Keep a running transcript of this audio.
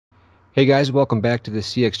Hey guys, welcome back to the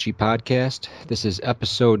CxG Podcast. This is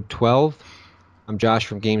episode 12. I'm Josh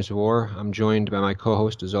from Games of War. I'm joined by my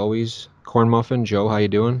co-host as always, Corn Muffin. Joe, how you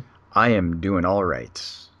doing? I am doing all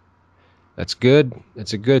right. That's good.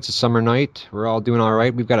 It's a summer night. We're all doing all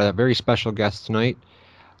right. We've got a very special guest tonight.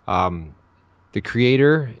 Um, the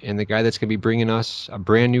creator and the guy that's going to be bringing us a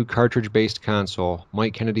brand new cartridge-based console.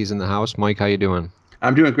 Mike Kennedy's in the house. Mike, how you doing?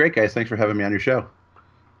 I'm doing great, guys. Thanks for having me on your show.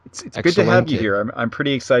 It's good to have Excellent. you here. I'm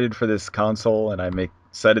pretty excited for this console, and I'm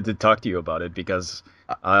excited to talk to you about it because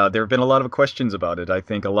there have been a lot of questions about it. I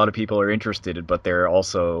think a lot of people are interested, but they're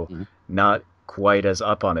also Mm-hmm. not quite as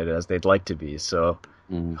up on it as they'd like to be. So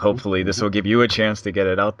Mm-hmm. hopefully this will give you a chance to get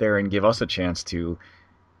it out there and give us a chance to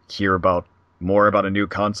hear about more about a new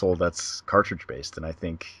console that's cartridge based. And I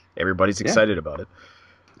think everybody's Yeah, excited about it.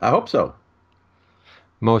 I hope so.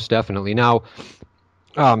 Most definitely. Now,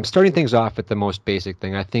 starting things off at the most basic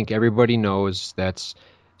thing, I think everybody knows that's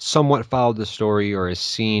somewhat followed the story or has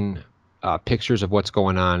seen pictures of what's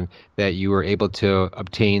going on, that you were able to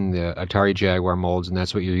obtain the Atari Jaguar molds, and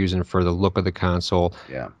that's what you're using for the look of the console.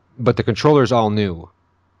 Yeah, But the controller's all new,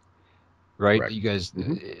 right? correct. You guys,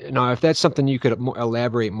 Mm-hmm. now, if that's something you could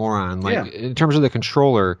elaborate more on, like Yeah. in terms of the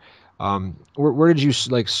controller, where did you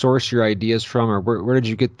like source your ideas from, or where did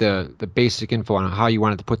you get the basic info on how you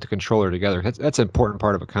wanted to put the controller together? That's an important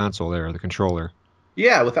part of a console there, the controller.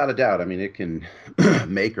 Yeah, without a doubt. I mean, it can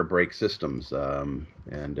make or break systems, and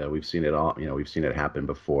we've seen it all. We've seen it happen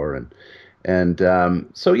before, and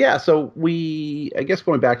yeah. So I guess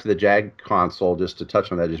going back to the Jag console, just to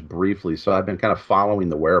touch on that just briefly. So I've been kind of following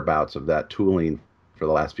the whereabouts of that tooling for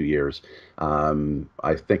the last few years.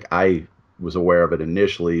 I think I was aware of it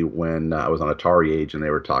initially when I was on Atari Age, and they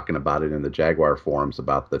were talking about it in the Jaguar forums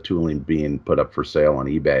about the tooling being put up for sale on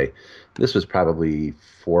eBay. This was probably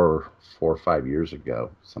four or 5 years ago,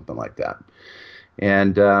 something like that.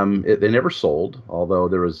 And they never sold, although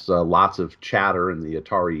there was lots of chatter in the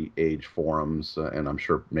Atari Age forums, and I'm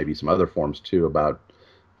sure maybe some other forums too, about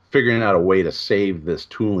figuring out a way to save this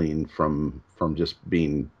tooling from just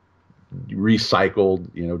being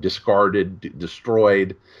recycled, discarded,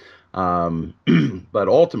 destroyed. Um, but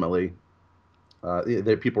ultimately,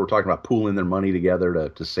 people were talking about pooling their money together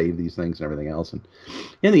to save these things and everything else. And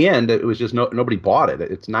in the end, it was just nobody bought it.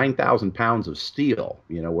 It's 9,000 pounds of steel.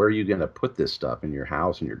 Where are you going to put this stuff, in your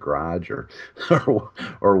house, in your garage, or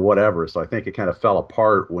or whatever? So I think it kind of fell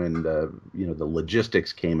apart when the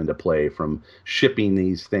logistics came into play from shipping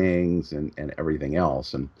these things and everything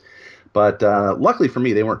else. But luckily for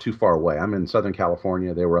me, they weren't too far away. I'm in Southern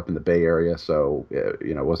California. They were up in the Bay Area, so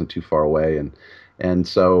it wasn't too far away. And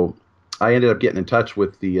so I ended up getting in touch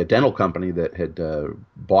with the dental company that had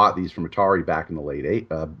bought these from Atari back in the late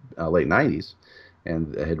 90s,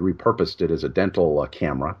 and had repurposed it as a dental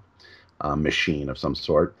camera machine of some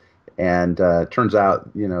sort. And turns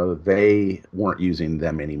out, they weren't using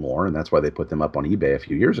them anymore, and that's why they put them up on eBay a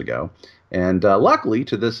few years ago. And luckily,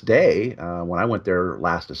 to this day, when I went there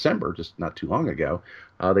last December, just not too long ago,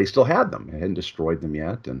 they still had them. They hadn't destroyed them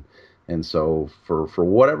yet, and so for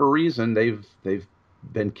whatever reason, they've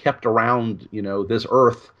been kept around, this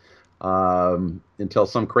earth, until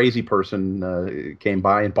some crazy person came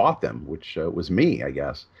by and bought them, which was me, I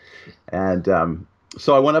guess. And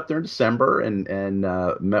so I went up there in December and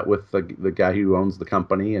met with the guy who owns the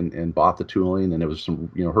company and bought the tooling, and it was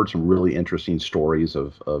heard some really interesting stories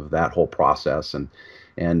of that whole process, and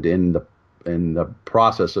in the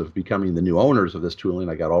process of becoming the new owners of this tooling,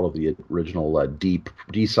 I got all of the original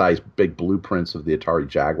D-size big blueprints of the Atari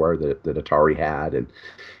Jaguar that Atari had,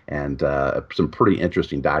 and some pretty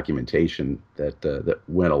interesting documentation that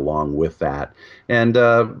went along with that. And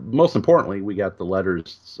most importantly, we got the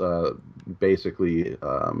letters basically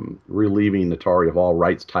relieving Atari of all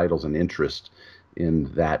rights, titles, and interest in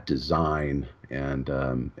that design and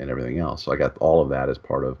everything else. So I got all of that as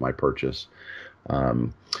part of my purchase.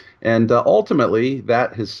 And ultimately,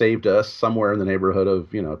 that has saved us somewhere in the neighborhood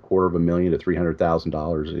of $250,000 to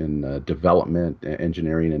 $300,000 in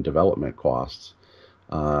engineering and development costs,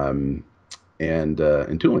 and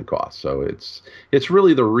tooling costs. So it's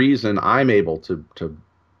really the reason I'm able to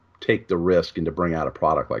take the risk and to bring out a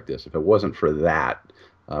product like this. If it wasn't for that,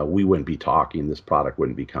 we wouldn't be talking. This product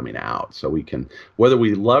wouldn't be coming out. So we can, whether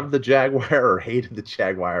we loved the Jaguar or hated the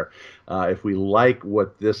Jaguar, if we like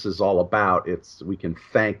what this is all about, we can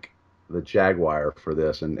thank the Jaguar for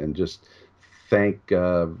this, and just thank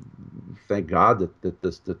God that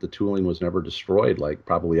the tooling was never destroyed, like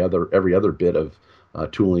probably every other bit of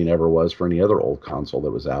tooling ever was for any other old console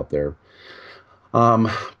that was out there.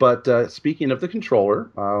 But speaking of the controller,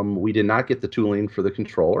 we did not get the tooling for the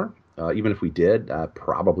controller. Even if we did,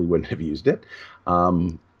 probably wouldn't have used it.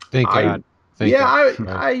 Thank I God. Thank yeah, God. I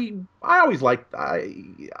Right. I I always liked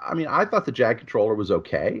I mean I thought the Jag controller was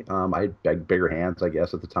okay. I had bigger hands I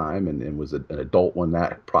guess at the time and was an adult when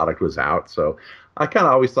that product was out, so I kind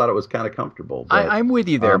of always thought it was kind of comfortable. But I'm with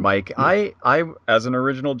you there, um, Mike. I as an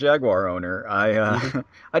original Jaguar owner, mhm,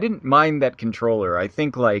 I didn't mind that controller. I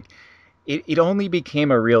think like it only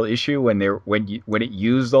became a real issue when it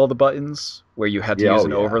used all the buttons where you had to yeah, use oh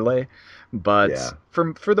an yeah, overlay. But yeah,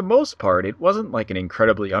 for the most part, it wasn't like an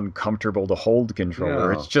incredibly uncomfortable to hold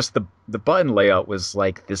controller. It's no, just the button layout was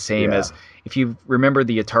like the same yeah, as if you remember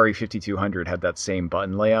the Atari 5200 had that same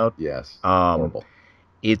button layout. yes, Um, horrible,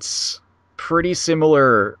 it's pretty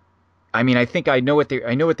similar. I mean, I think I know what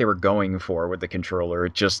they were going for with the controller.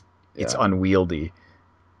 It's yeah, unwieldy.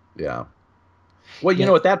 yeah. Well,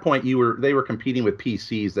 Yeah. at that point they were competing with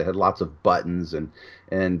PCs that had lots of buttons and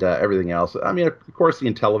everything else. I mean, of course,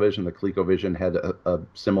 the Intellivision, the ColecoVision had a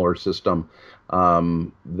similar system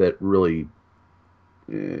that really.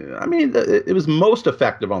 I mean, it was most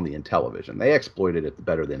effective on the Intellivision. They exploited it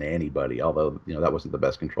better than anybody. Although that wasn't the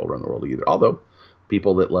best controller in the world either. Although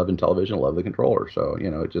people that love Intellivision love the controller, so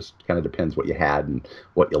it just kind of depends what you had and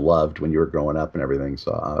what you loved when you were growing up and everything.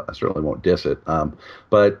 So I certainly won't diss it.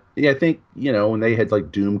 But yeah, I think when they had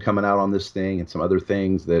like Doom coming out on this thing and some other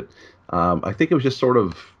things that I think it was just sort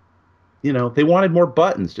of they wanted more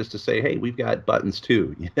buttons just to say, hey, we've got buttons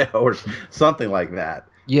too, or something like that.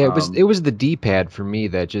 Yeah, it was the D-pad for me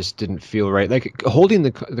that just didn't feel right. Like holding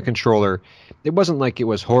the controller, it wasn't like it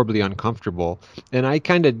was horribly uncomfortable. And I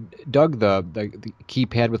kind of dug the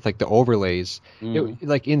keypad with like the overlays. Mhm. It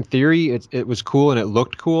like in theory it was cool and it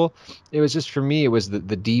looked cool. It was just for me it was the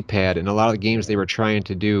D-pad and a lot of the games they Yeah. were trying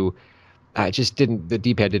to do. I just didn't the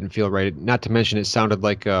D-pad didn't feel right. Not to mention it sounded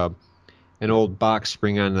like an old box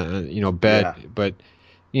spring on the bed. Yeah. But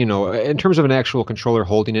in terms of an actual controller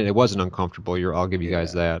holding it, it wasn't uncomfortable. I'll give you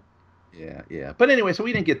guys Yeah. that. Yeah, yeah. But anyway, so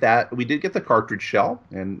we didn't get that. We did get the cartridge shell,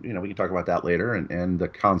 and we can talk about that later, and the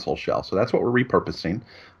console shell. So that's what we're repurposing.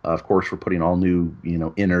 Of course, we're putting all new,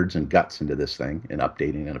 innards and guts into this thing and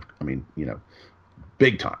updating it. I mean,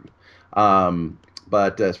 big time. Um,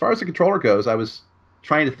 but as far as the controller goes, I was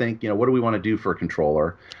trying to think, what do we want to do for a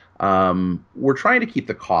controller? We're trying to keep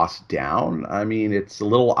the cost down. I mean, it's a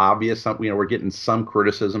little obvious. We're getting some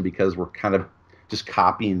criticism because we're kind of just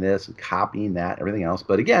copying this and copying that, everything else.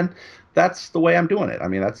 But again, that's the way I'm doing it. I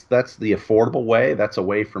mean, that's the affordable way. That's a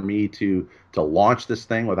way for me to launch this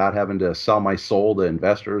thing without having to sell my soul to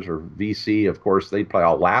investors or VC. Of course, they'd probably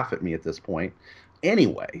all laugh at me at this point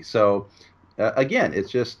anyway. So again,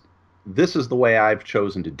 it's just this is the way I've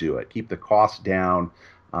chosen to do it. Keep the cost down,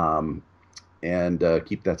 um, and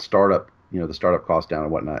keep that startup, the startup cost down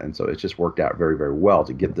and whatnot. And so it's just worked out very, very well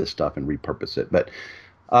to get this stuff and repurpose it. But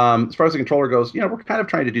as far as the controller goes, we're kind of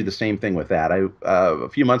trying to do the same thing with that. A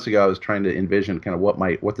few months ago, I was trying to envision kind of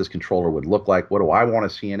what this controller would look like. What do I want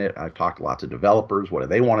to see in it? I've talked to lots of developers. What do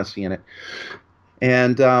they want to see in it?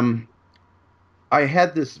 And I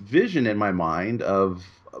had this vision in my mind of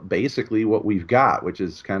basically what we've got, which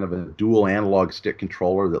is kind of a dual analog stick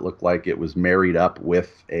controller that looked like it was married up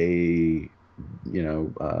with a,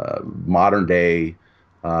 modern day,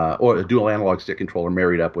 or a dual analog stick controller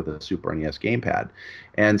married up with a Super NES gamepad.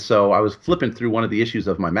 And so I was flipping through one of the issues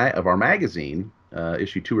of of our magazine,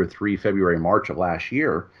 issue 2 or 3, February, March of last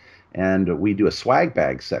year. And we do a swag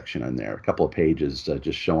bag section in there, a couple of pages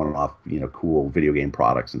just showing off, cool video game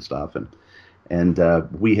products and stuff. And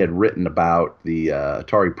we had written about the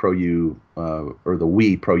Atari Pro U or the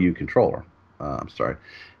Wii Pro U controller. I'm sorry.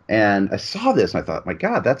 And I saw this and I thought, my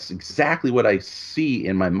God, that's exactly what I see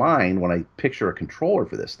in my mind when I picture a controller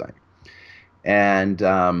for this thing. And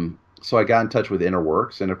so I got in touch with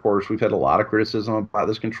Interworks, and of course, we've had a lot of criticism about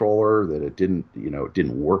this controller that it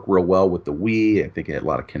didn't work real well with the Wii. I think it had a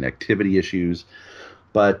lot of connectivity issues,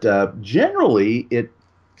 but generally, it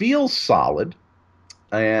feels solid.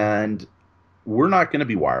 And we're not going to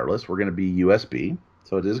be wireless. We're going to be USB.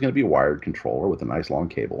 So it is going to be a wired controller with a nice long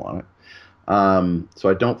cable on it. So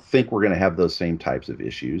I don't think we're going to have those same types of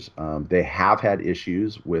issues. They have had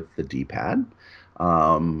issues with the D-pad.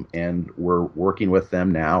 And we're working with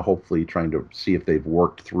them now, hopefully trying to see if they've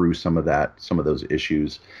worked through some of those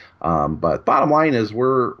issues. But bottom line is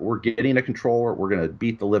we're getting a controller. We're going to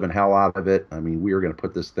beat the living hell out of it. I mean, we are going to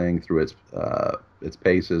put this thing through its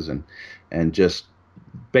paces and just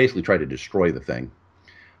basically try to destroy the thing,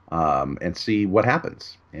 and see what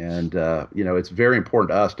happens. And it's very important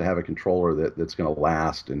to us to have a controller that's going to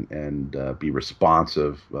last and be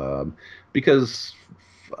responsive, because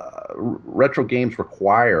retro games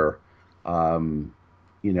require a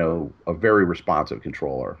very responsive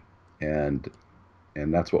controller. And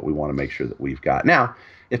And that's what we want to make sure that we've got. Now,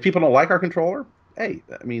 if people don't like our controller, hey,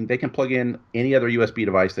 I mean, they can plug in any other USB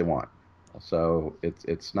device they want. So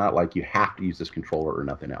it's not like you have to use this controller or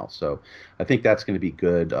nothing else. So I think that's going to be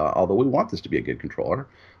good, although we want this to be a good controller.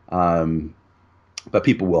 But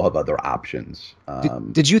people will have other options.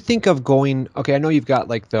 Did you think of going, okay, I know you've got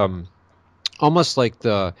like the, almost like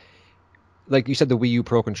the, like you said, the Wii U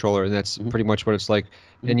Pro controller, and that's pretty much what it's like.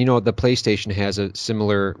 And you know, the PlayStation has a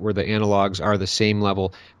similar, where the analogs are the same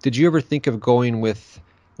level. Did you ever think of going with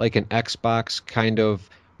like an Xbox kind of,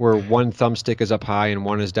 where one thumbstick is up high and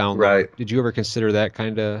one is down low? Right. Did you ever consider that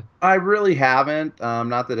kind of? I really haven't.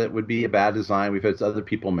 Not that it would be a bad design. We've had other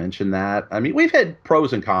people mention that. I mean, we've had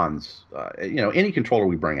pros and cons. Any controller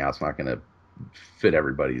we bring out is not going to fit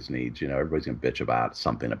everybody's needs. Everybody's going to bitch about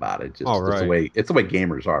something about it. Just, right. it's the way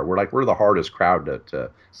gamers are. We're the hardest crowd to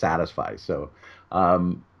satisfy. So,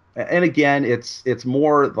 and again, it's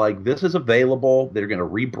more like this is available. They're going to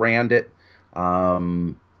rebrand it.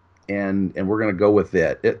 And we're going to go with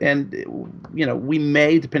it. And, we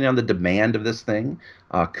may, depending on the demand of this thing,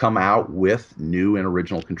 come out with new and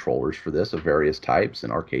original controllers for this of various types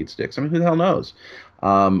and arcade sticks. I mean, who the hell knows?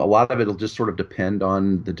 A lot of it will just sort of depend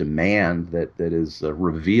on the demand that is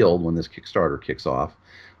revealed when this Kickstarter kicks off.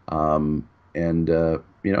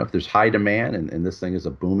 If there's high demand and this thing is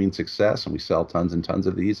a booming success and we sell tons and tons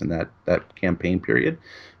of these in that campaign period,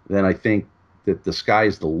 then I think that the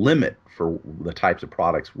sky's the limit for the types of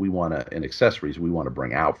products we want to, and accessories we want to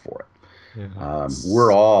bring out for it. Yeah.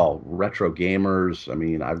 We're all retro gamers. I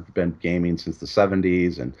mean, I've been gaming since the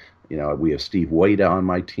 70s, and we have Steve Wada on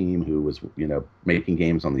my team who was making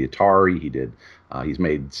games on the Atari. He's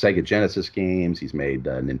made Sega Genesis games. He's made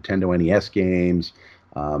Nintendo NES games.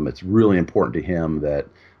 It's really important to him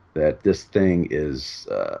that this thing is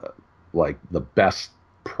like the best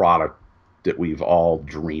product that we've all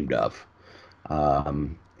dreamed of.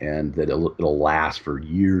 And that it'll last for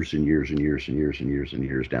years and years and years and years and years and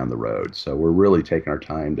years down the road. So we're really taking our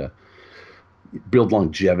time to build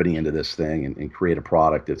longevity into this thing and create a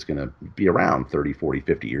product that's going to be around 30, 40,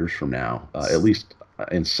 50 years from now, at least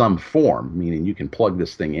in some form, meaning you can plug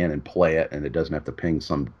this thing in and play it, and it doesn't have to ping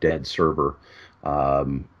some dead server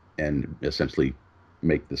and essentially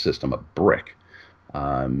make the system a brick.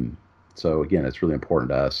 So again, it's really important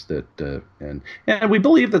to us that, and we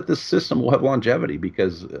believe that this system will have longevity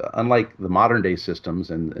because unlike the modern day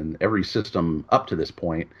systems and every system up to this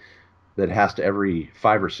point that has to every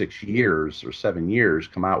 5 or 6 years or 7 years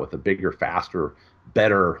come out with a bigger, faster,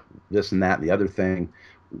 better this and that and the other thing,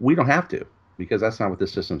 we don't have to because that's not what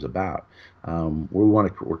this system's about. We're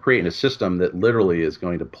creating a system that literally is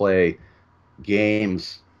going to play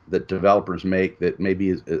games that developers make that maybe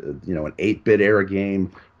is an 8-bit era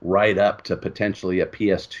game right up to potentially a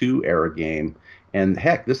PS2 era game. And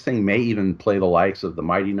heck, this thing may even play the likes of the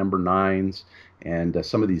Mighty Number Nines and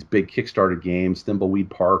some of these big Kickstarter games. Thimbleweed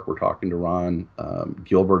Park, we're talking to Ron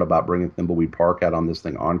Gilbert about bringing Thimbleweed Park out on this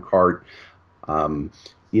thing on cart.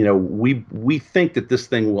 We think that this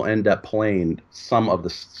thing will end up playing some of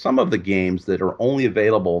the games that are only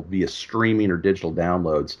available via streaming or digital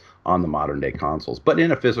downloads on the modern day consoles, but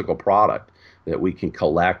in a physical product that we can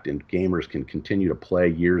collect and gamers can continue to play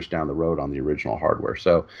years down the road on the original hardware.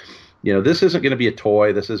 So, this isn't going to be a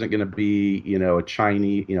toy. This isn't going to be, a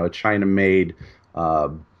China-made,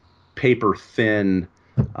 paper thin.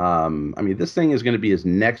 This thing is going to be as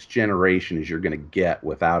next generation as you're going to get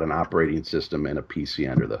without an operating system and a PC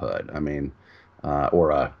under the hood.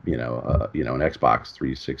 Or an Xbox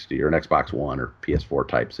 360 or an Xbox One or PS4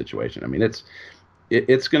 type situation.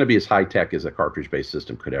 It's going to be as high tech as a cartridge-based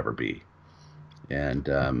system could ever be. And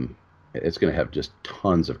it's going to have just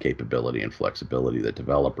tons of capability and flexibility that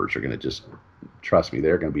developers are going to just, trust me,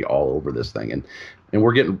 they're going to be all over this thing. And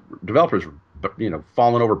we're getting developers,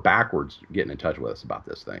 falling over backwards, getting in touch with us about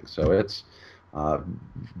this thing. So it's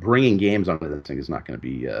bringing games onto this thing is not going to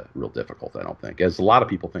be real difficult, I don't think, as a lot of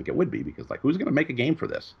people think it would be, because who's going to make a game for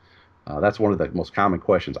this? That's one of the most common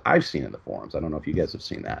questions I've seen in the forums. I don't know if you guys have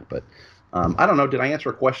seen that, but I don't know. Did I answer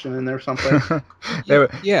a question in there someplace?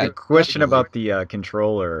 Yeah. The question about the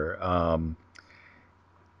controller.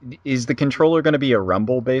 Is the controller going to be a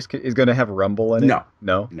Rumble based? Is going to have Rumble in it?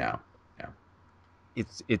 No.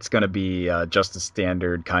 It's going to be just a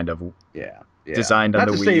standard kind of designed on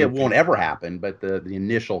the Wii. Not to say it won't ever happen, but the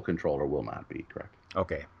initial controller will not be, correct.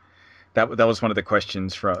 Okay, that was one of the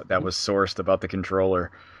questions that was sourced about the controller.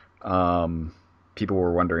 People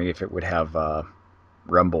were wondering if it would have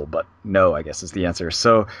Rumble, but no, I guess is the answer.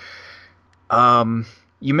 So,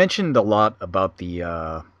 you mentioned a lot about the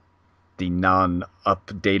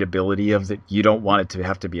non-updatability of it. You don't want it to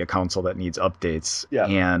have to be a console that needs updates. Yeah.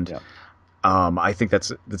 And I think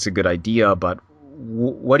that's a good idea, but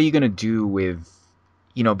what are you going to do with,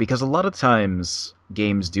 because a lot of times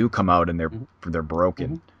games do come out and they're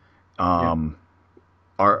broken. Yeah.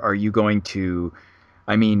 Are you going to,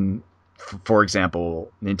 I mean, for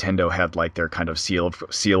example, Nintendo had like their kind of seal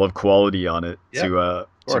of quality on it Yeah.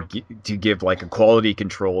 to give like a quality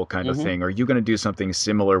control kind of thing. Are you going to do something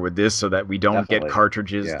similar with this so that we don't get Definitely.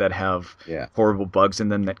 cartridges that have Yeah. horrible bugs in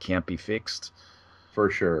them that can't be fixed?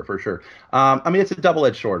 For sure, for sure. I mean, it's a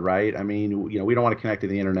double-edged sword, right? I mean, we don't want to connect to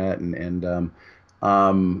the internet,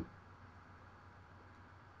 um,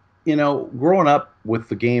 growing up with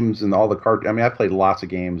the games and all the cart. I mean, I played lots of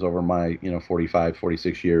games over my 45,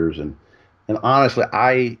 46 years, and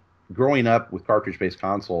honestly, growing up with cartridge-based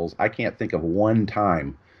consoles, I can't think of one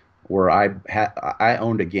time where I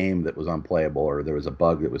owned a game that was unplayable or there was a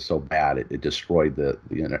bug that was so bad it destroyed the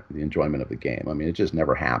enjoyment of the game. I mean, it just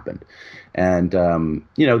never happened. And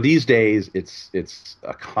these days it's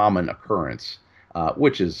a common occurrence,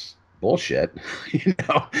 which is bullshit.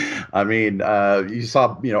 I mean, you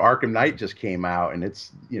saw Arkham Knight just came out, and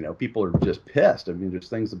it's people are just pissed. I mean, there's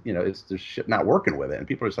things there's shit not working with it, and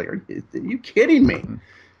people are just like, are you kidding me?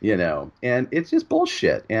 And it's just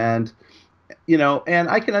bullshit. And and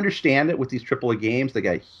I can understand it with these AAA games. They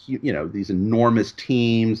got these enormous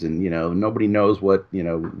teams, and nobody knows what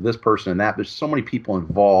this person and that. There's so many people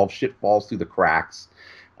involved. Shit falls through the cracks.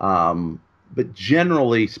 But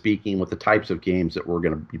generally speaking, with the types of games that we're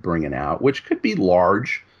going to be bringing out, which could be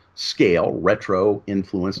large scale, retro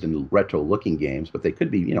influenced and retro looking games, but they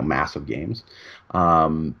could be massive games.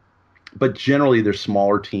 But generally, they're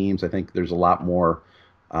smaller teams. I think there's a lot more.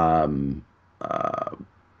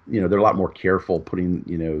 They're a lot more careful putting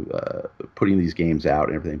these games out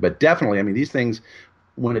and everything. But definitely, I mean, these things,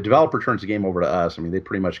 when a developer turns a game over to us, I mean, they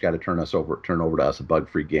pretty much got to turn over to us a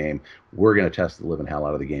bug-free game. We're going to test the living hell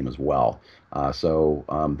out of the game as well. So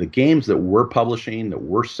the games that we're publishing, that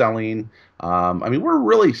we're selling, I mean, we're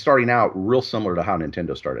really starting out real similar to how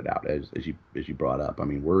Nintendo started out, as you brought up. I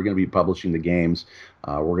mean, we're going to be publishing the games.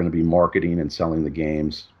 We're going to be marketing and selling the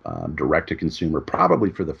games direct to consumer, probably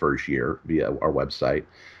for the first year via our website.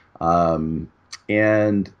 And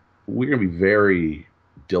we're going to be very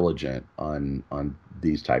diligent on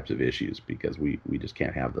these types of issues because we just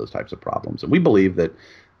can't have those types of problems. And we believe that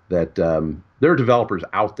there are developers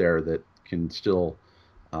out there that can still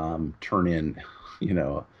turn in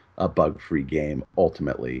a bug-free game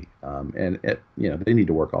ultimately, and they need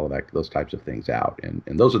to work all of those types of things out, and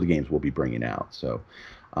those are the games we'll be bringing out. So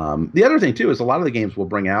the other thing too is a lot of the games we'll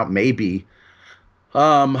bring out may be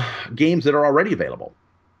games that are already available,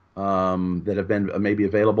 that have been maybe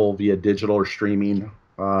available via digital or streaming,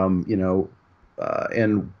 and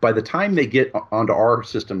by the time they get onto our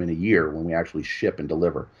system in a year, when we actually ship and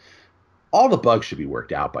deliver, all the bugs should be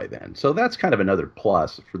worked out by then. So that's kind of another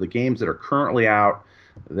plus for the games that are currently out,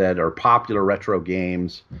 that are popular retro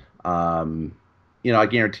games. I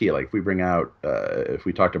guarantee you, like if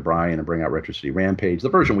we talk to Brian and bring out Retro City Rampage, the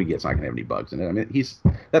version we get's not going to have any bugs in it. I mean,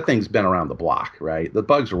 that thing's been around the block, right? The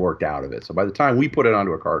bugs are worked out of it. So by the time we put it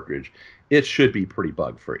onto a cartridge, it should be pretty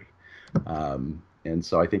bug free. And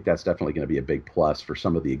so I think that's definitely going to be a big plus for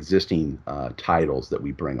some of the existing titles that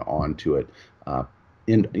we bring onto it,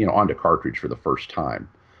 onto cartridge for the first time.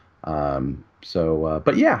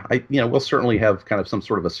 But yeah, we'll certainly have kind of some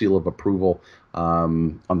sort of a seal of approval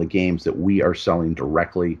on the games that we are selling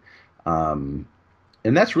directly, and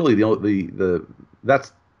that's really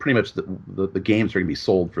that's pretty much the games that are going to be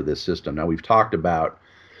sold for this system. Now we've talked about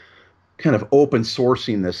kind of open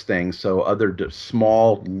sourcing this thing, so other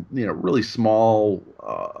small, really small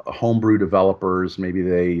homebrew developers, maybe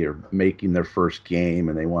they are making their first game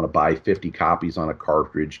and they want to buy 50 copies on a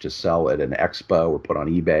cartridge to sell at an expo or put on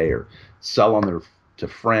eBay or sell to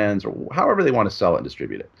friends, or however they want to sell it and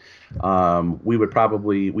distribute it.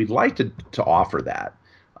 We'd like to offer that,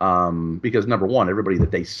 because number one, everybody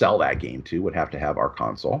that they sell that game to would have to have our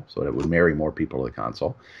console, so it would marry more people to the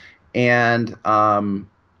console. And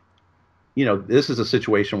this is a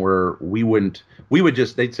situation where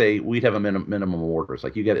they'd say we'd have a minimum of orders.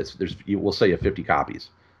 Like we'll say you have 50 copies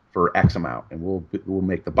for X amount, and we'll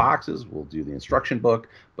make the boxes, we'll do the instruction book,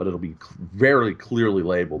 but it'll be very clearly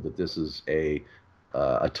labeled that this is a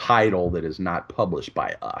title that is not published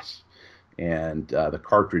by us, and the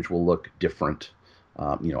cartridge will look different,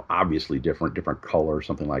 obviously different color,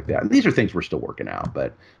 something like that. And these are things we're still working out,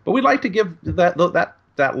 but we'd like to give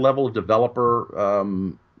that level of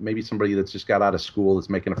developer, maybe somebody that's just got out of school that's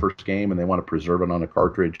making a first game and they want to preserve it on a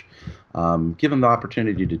cartridge, give them the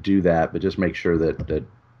opportunity to do that, but just make sure that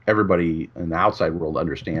everybody in the outside world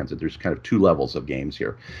understands that there's kind of two levels of games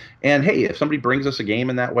here. And hey, if somebody brings us a game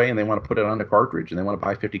in that way and they want to put it on a cartridge and they want to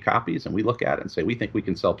buy 50 copies, and we look at it and say we think we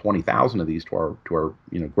can sell 20,000 of these to our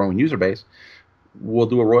growing user base, we'll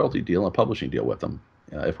do a royalty deal, a publishing deal with them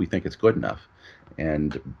if we think it's good enough,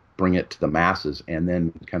 and bring it to the masses, and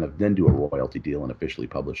then do a royalty deal and officially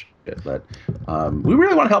publish it. But we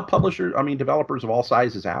really want to help developers of all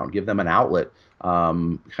sizes out and give them an outlet,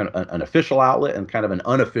 kind of an official outlet and kind of an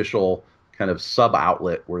unofficial kind of sub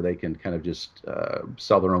outlet where they can kind of just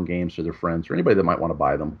sell their own games to their friends or anybody that might want to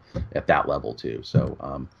buy them at that level too.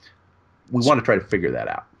 So we want to try to figure that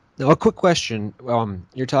out. Now, a quick question.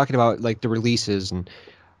 You're talking about like the releases and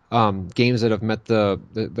games that have met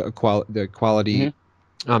the quality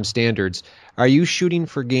standards. Are you shooting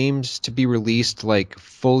for games to be released like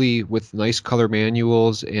fully with nice color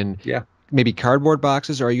manuals and maybe cardboard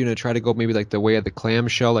boxes, or are you going to try to go maybe like the way of the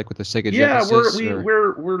clamshell, like with the Sega Genesis?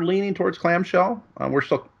 We're leaning towards clamshell. We're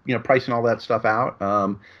still pricing all that stuff out.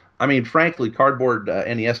 Frankly, cardboard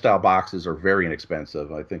NES style boxes are very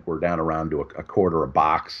inexpensive. I think we're down around to a quarter a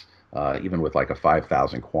box. Even with like a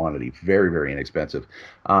 5,000 quantity, very, very inexpensive.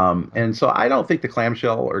 And so I don't think the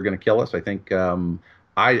clamshell are going to kill us. I think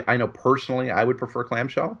I know personally I would prefer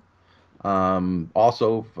clamshell.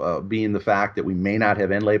 Also, being the fact that we may not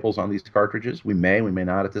have end labels on these cartridges. We may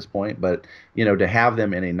not at this point. But, to have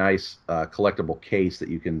them in a nice collectible case that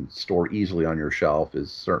you can store easily on your shelf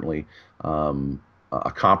is certainly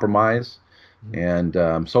a compromise. Mm-hmm.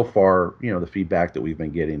 And so far, the feedback that we've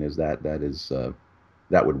been getting is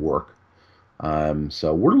that would work.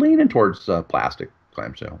 So we're leaning towards plastic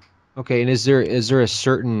clamshell. Okay, and is there a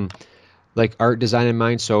certain like art design in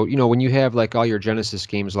mind? So when you have like all your Genesis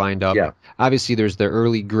games lined up, obviously there's the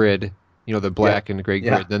early grid, the black and gray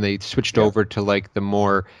grid. Then they switched over to like the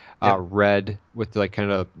more red with like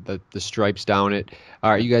kind of the stripes down it.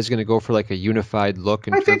 Are you guys going to go for like a unified look?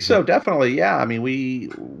 I think so, definitely. Yeah, I mean we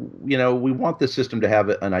want the system to have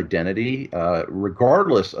an identity,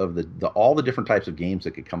 regardless of all the different types of games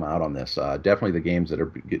that could come out on this. Definitely the games that are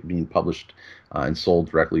being published and sold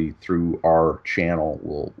directly through our channel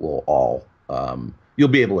will all you'll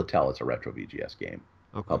be able to tell it's a Retro VGS game,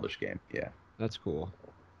 published game. Yeah, that's cool.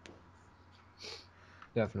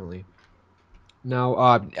 Definitely.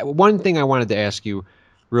 Now, one thing I wanted to ask you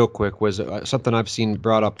real quick was something I've seen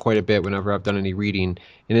brought up quite a bit whenever I've done any reading,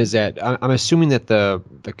 and is that I'm assuming that the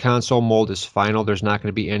console mold is final. There's not going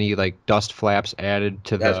to be any like dust flaps added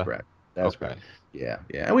to That's correct. That's correct. Yeah.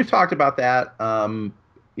 And we've talked about that.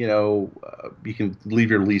 You can leave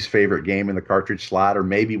your least favorite game in the cartridge slot, or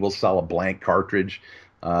maybe we'll sell a blank cartridge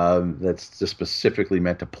that's just specifically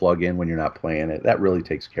meant to plug in when you're not playing it. That really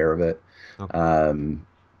takes care of it. Okay.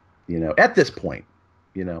 At this point,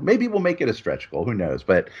 maybe we'll make it a stretch goal. Who knows?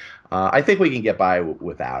 But I think we can get by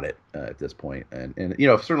without it at this point. And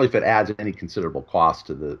certainly if it adds any considerable cost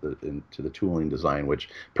to the tooling design, which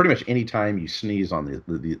pretty much any time you sneeze on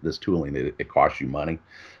this tooling, it costs you money.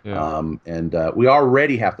 Yeah. And we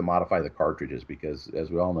already have to modify the cartridges because, as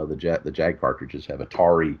we all know, the Jag cartridges have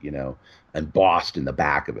Atari, embossed in the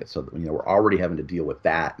back of it. So we're already having to deal with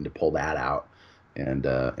that and to pull that out. And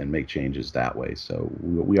make changes that way. So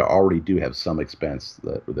we already do have some expense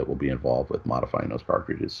that will be involved with modifying those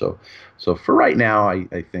cartridges. So for right now,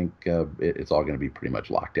 I think it's all going to be pretty much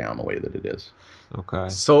locked down the way that it is. Okay.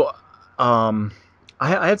 So I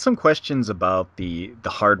had some questions about the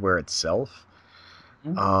hardware itself.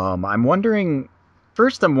 Mm-hmm. I'm wondering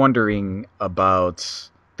about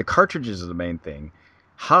the cartridges is the main thing.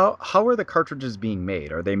 How are the cartridges being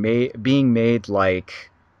made? Are they being made like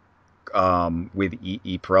with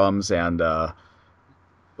EEPROMs and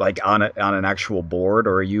like on an actual board,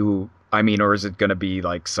 or or is it going to be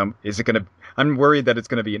like I'm worried that it's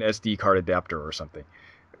going to be an SD card adapter or something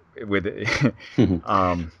with it.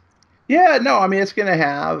 Yeah, no, I mean it's going to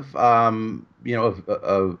have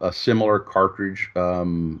a similar cartridge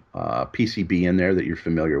PCB in there that you're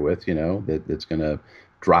familiar with, that's going to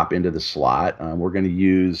drop into the slot.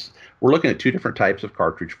 We're looking at two different types of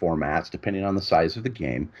cartridge formats depending on the size of the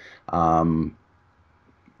game.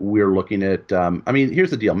 We're looking at,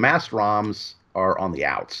 here's the deal. Mass ROMs are on the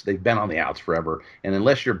outs. They've been on the outs forever. And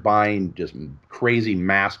unless you're buying just crazy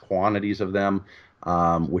mass quantities of them,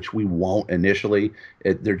 which we won't initially,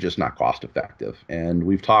 they're just not cost effective. And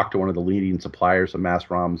we've talked to one of the leading suppliers of mass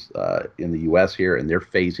ROMs in the US here, and they're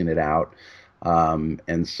phasing it out.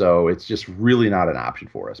 And so it's just really not an option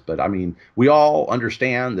for us. But we all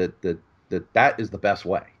understand that is the best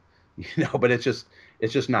way, but it's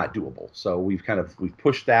just not doable. So we've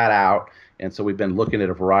pushed that out. And so we've been looking at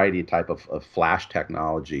a variety of type of flash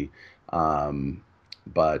technology.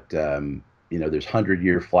 there's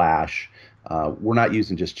 100-year flash. We're not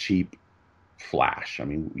using just cheap flash. I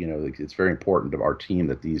mean, it's very important to our team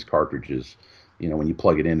that these cartridges, when you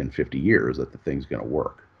plug it in 50 years, that the thing's going to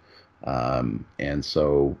work. And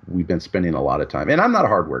so we've been spending a lot of time, and I'm not a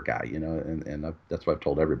hardware guy, and that's what I've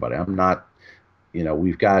told everybody. I'm not,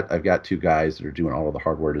 I've got two guys that are doing all of the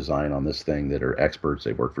hardware design on this thing that are experts.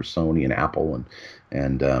 They work for Sony and Apple,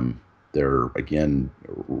 and they're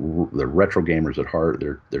retro gamers at heart.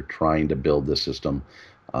 They're trying to build this system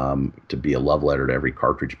to be a love letter to every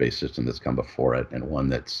cartridge-based system that's come before it, and one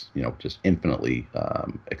that's just infinitely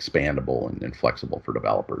expandable and flexible for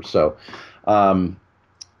developers. So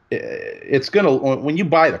it's gonna, when you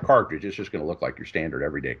buy the cartridge, it's just gonna look like your standard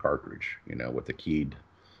everyday cartridge, with the keyed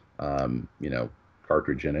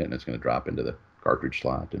cartridge in it, and it's gonna drop into the cartridge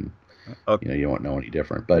slot, and Okay. you won't know any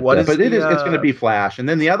different. But It's going to be flash, and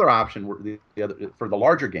then the other option, the other for the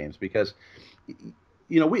larger games, because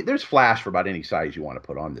there's flash for about any size you want to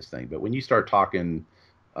put on this thing. But when you start talking,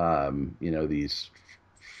 these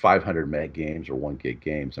 500 meg games or 1 gig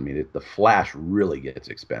games, I mean, the flash really gets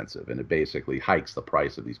expensive, and it basically hikes the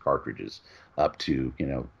price of these cartridges up to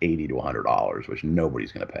 $80 to $100, which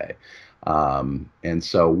nobody's going to pay. And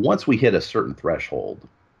so once we hit a certain threshold,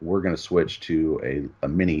 we're going to switch to a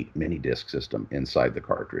mini disc system inside the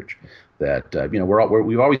cartridge. That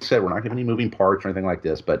we've always said we're not going to any moving parts or anything like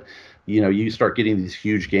this, but you start getting these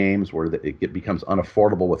huge games where it becomes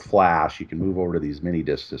unaffordable with flash. You can move over to these mini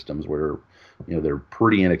disc systems where they're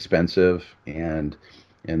pretty inexpensive, and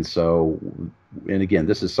so, and again,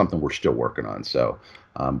 this is something we're still working on. So,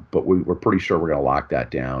 but we're pretty sure we're going to lock that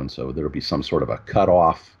down. So there'll be some sort of a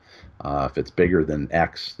cutoff. If it's bigger than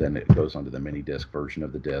X, then it goes onto the mini disc version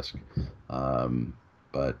of the disc.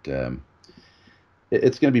 But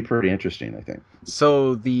it's going to be pretty interesting, I think.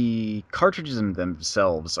 So the cartridges in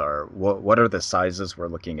themselves are, what are the sizes we're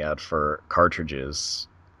looking at for cartridges?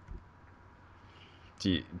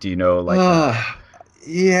 Do you know, like?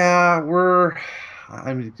 Yeah,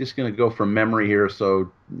 I'm just going to go from memory here,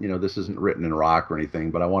 so this isn't written in rock or anything,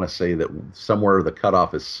 but I want to say that somewhere the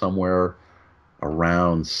cutoff is somewhere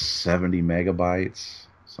around 70 megabytes,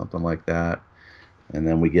 something like that, and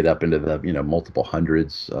then we get up into the multiple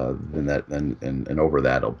hundreds. And over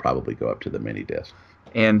that, it'll probably go up to the mini disc.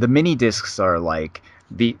 And the mini discs are like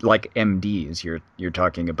MDs. You're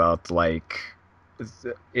talking about, like,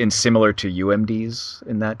 similar to UMDs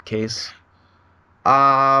in that case.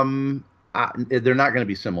 They're not going to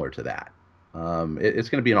be similar to that. It's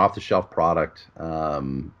going to be an off-the-shelf product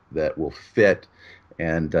that will fit.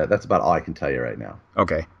 And that's about all I can tell you right now.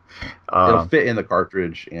 Okay. It'll fit in the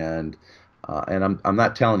cartridge, and I'm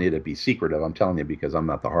not telling you to be secretive. I'm telling you because I'm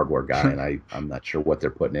not the hardware guy, and I'm not sure what they're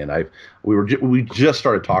putting in. We just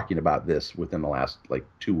started talking about this within the last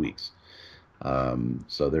 2 weeks,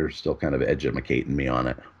 so they're still kind of educating me on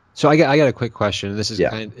it. So I got a quick question. This is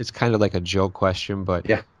it's kind of like a joke question, but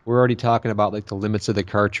yeah. We're already talking about the limits of the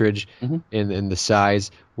cartridge and the size.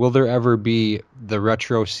 Will there ever be the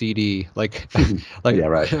retro CD, yeah,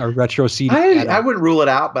 right. a retro CD? I wouldn't rule it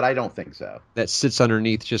out, but I don't think so. That sits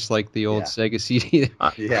underneath just like the old Sega CD.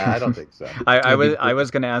 Yeah, I don't think so. I was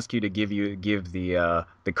going to ask you to give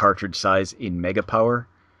the cartridge size in megapower.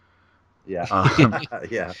 Yeah.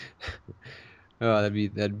 Yeah. Oh,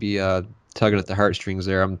 that'd be tugging at the heartstrings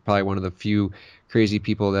there. I'm probably one of the few crazy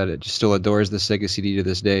people that just still adores the Sega CD to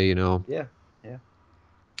this day, Yeah.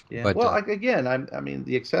 But, well, again, I mean,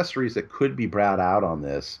 the accessories that could be brought out on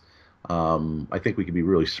this, I think we could be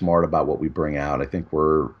really smart about what we bring out. I think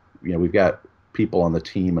we've got people on the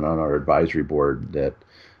team and on our advisory board that,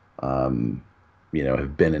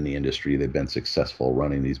 have been in the industry. They've been successful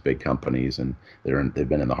running these big companies, and they've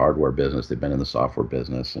been in the hardware business. They've been in the software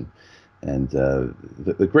business, and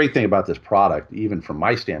the great thing about this product, even from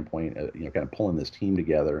my standpoint, kind of pulling this team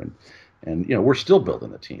together, and we're still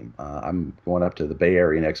building the team. I'm going up to the Bay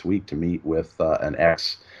Area next week to meet with an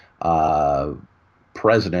ex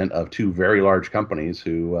president of two very large companies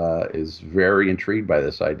who is very intrigued by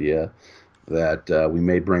this idea that we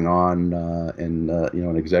may bring on in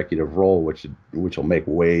an executive role, which will make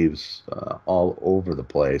waves all over the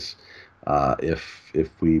place if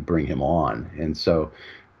we bring him on. And so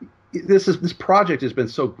this project has been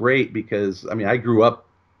so great because, I mean, I grew up,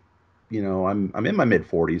 I'm in my mid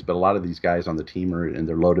 40s, but a lot of these guys on the team are in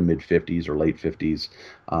their low to mid 50s or late 50s,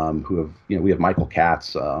 who have, we have Michael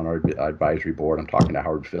Katz on our advisory board. I'm talking to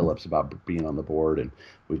Howard Phillips about being on the board, and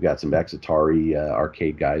we've got some ex-Atari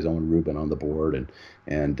arcade guys, Owen Rubin, on the board,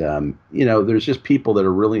 and there's just people that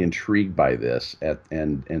are really intrigued by this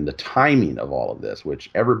and the timing of all of this, which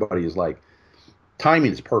everybody is like,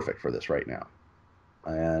 timing is perfect for this right now.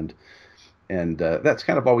 And that's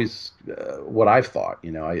kind of always what I've thought.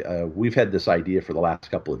 We've had this idea for the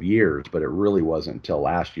last couple of years, but it really wasn't until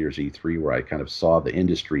last year's E3 where I kind of saw the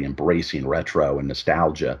industry embracing retro and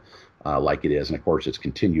nostalgia like it is. And of course, it's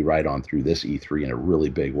continued right on through this E3 in a really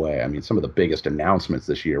big way. I mean, some of the biggest announcements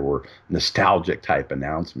this year were nostalgic type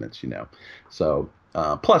announcements, So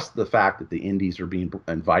plus the fact that the indies are being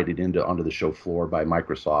invited onto the show floor by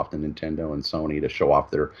Microsoft and Nintendo and Sony to show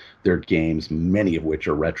off their games, many of which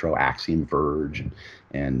are retro. Axiom Verge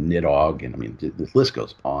and Nidhogg, and I mean the list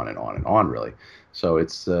goes on and on and on, really. So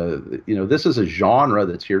it's this is a genre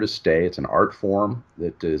that's here to stay. It's an art form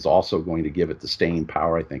that is also going to give it the staying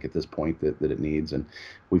power, I think, at this point that it needs. And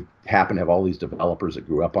we happen to have all these developers that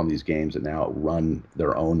grew up on these games that now run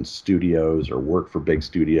their own studios or work for big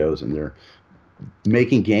studios, and they're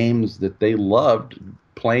making games that they loved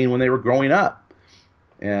playing when they were growing up.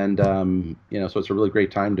 And so it's a really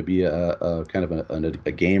great time to be a kind of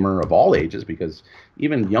a gamer of all ages, because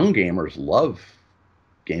even young gamers love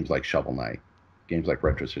games like Shovel Knight, games like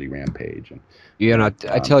Retro City Rampage, and I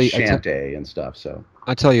tell you, Shantae and stuff. So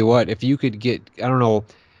I tell you what, if you could get, I don't know.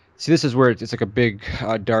 See, this is where it's like a big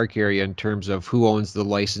dark area in terms of who owns the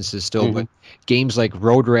licenses still. But games like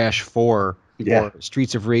Road Rash 4, or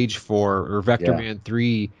Streets of Rage 4, or Vector Man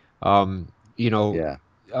 3, Chakan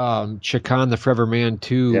the Forever Man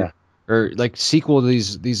 2, or like sequel to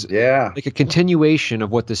these like a continuation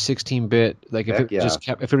of what the 16-bit, like if it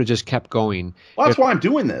would have just kept going. Well, that's why I'm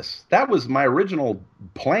doing this. That was my original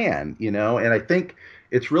plan, and I think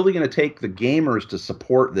it's really going to take the gamers to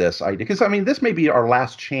support this idea, because I mean this may be our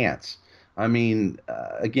last chance. I mean,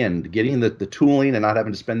 again, getting the tooling and not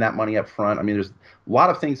having to spend that money up front. I mean, there's a lot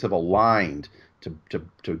of things have aligned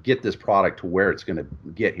to get this product to where it's going to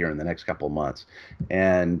get here in the next couple of months.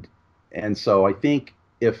 And so I think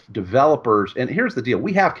if developers, and here's the deal,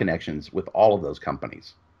 we have connections with all of those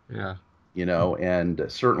companies. Yeah. And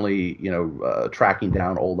certainly, tracking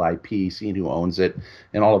down old IP, seeing who owns it,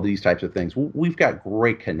 and all of these types of things. We've got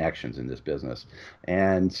great connections in this business.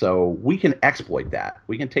 And so we can exploit that.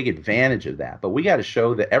 We can take advantage of that. But we got to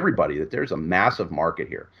show everybody that there's a massive market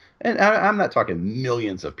here. And I'm not talking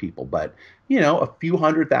millions of people, but, a few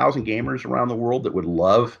 100,000 gamers around the world that would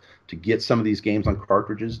love to get some of these games on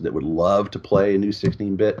cartridges, that would love to play a new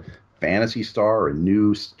 16-bit Phantasy Star or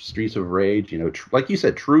new Streets of Rage, like you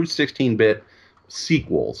said, true 16-bit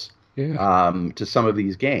sequels to some of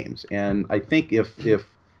these games. And I think if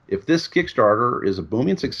this Kickstarter is a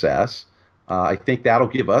booming success, I think that'll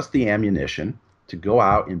give us the ammunition to go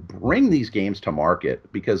out and bring these games to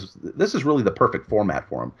market, because this is really the perfect format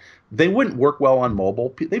for them. They wouldn't work well on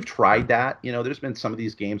mobile. They've tried that. There's been some of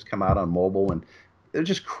these games come out on mobile and they're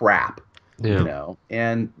just crap.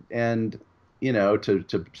 And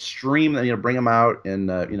to stream them, bring them out in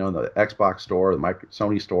the Xbox store, the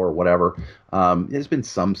Sony store, or whatever. There's been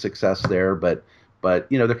some success there, but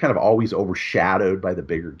they're kind of always overshadowed by the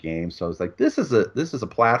bigger games. So it's like this is a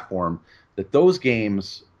platform that those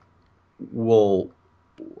games will.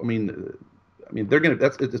 I mean, they're gonna.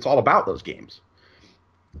 It's all about those games.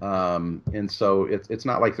 And so it's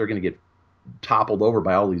not like they're gonna get toppled over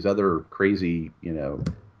by all these other crazy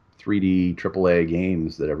 3D AAA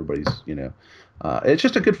games that everybody's, it's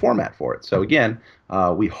just a good format for it. So again,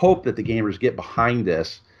 we hope that the gamers get behind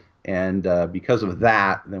this, and because of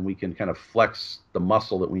that, then we can kind of flex the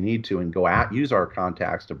muscle that we need to and use our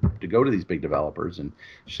contacts to go to these big developers and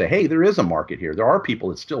say, hey, there is a market here. There are people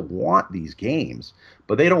that still want these games,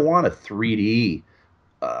 but they don't want a 3D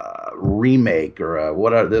remake or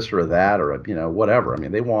a this or that or whatever. I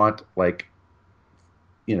mean, they want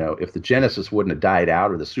if the Genesis wouldn't have died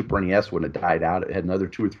out or the Super NES wouldn't have died out, it had another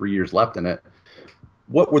 2 or 3 years left in it,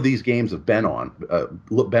 what would these games have been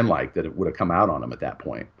like that it would have come out on them at that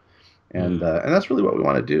point? And that's really what we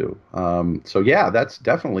want to do. So yeah, that's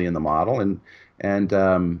definitely in the model. And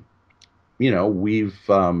we've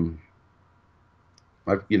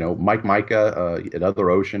Mike Micah at Other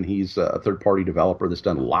Ocean, he's a third-party developer that's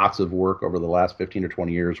done lots of work over the last 15 or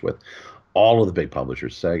 20 years with all of the big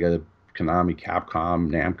publishers, Sega, Konami, Capcom,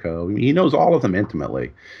 Namco. I mean, he knows all of them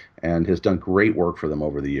intimately and has done great work for them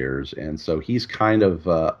over the years. And so he's kind of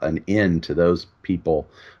an in to those people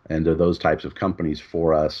and to those types of companies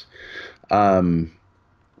for us. Again,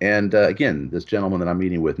 this gentleman that I'm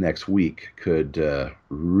meeting with next week could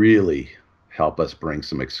really help us bring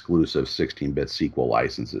some exclusive 16-bit sequel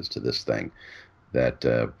licenses to this thing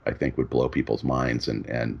that I think would blow people's minds,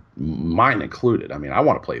 and mine included. I mean, I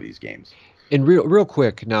want to play these games. And real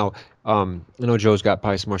quick now, I know Joe's got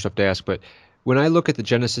probably some more stuff to ask, but when I look at the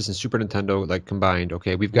Genesis and Super Nintendo combined,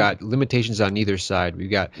 okay, we've got limitations on either side.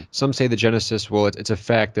 We've got, some say the Genesis, well, it's a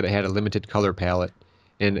fact that it had a limited color palette,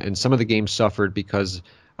 and some of the games suffered because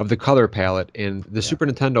of the color palette. And the Super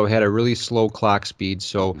Nintendo had a really slow clock speed,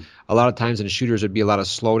 so a lot of times in shooters there'd be a lot of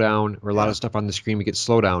slowdown or a lot of stuff on the screen would get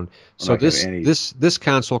slowed down. So this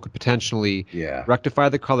console could potentially rectify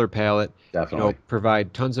the color palette, Definitely.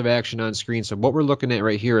 provide tons of action on screen. So what we're looking at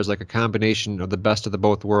right here is like a combination of the best of the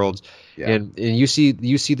both worlds. And you see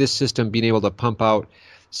this system being able to pump out,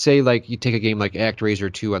 say, like you take a game like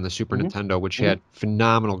ActRaiser 2 on the Super Nintendo, which had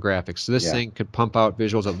phenomenal graphics. So this thing could pump out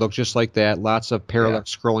visuals that look just like that, lots of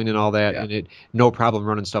parallax scrolling and all that, and it no problem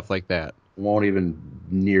running stuff like that. Won't even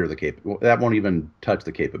near that won't even touch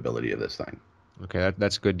the capability of this thing. Okay,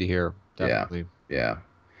 that's good to hear. Definitely. Yeah.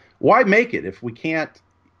 Why make it if we can't?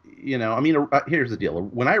 I mean, here's the deal.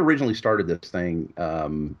 When I originally started this thing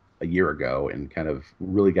a year ago and kind of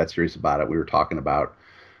really got serious about it, we were talking about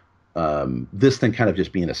this thing kind of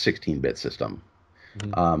just being a 16-bit system.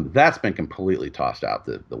 That's been completely tossed out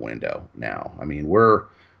the window now. I mean,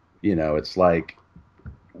 it's like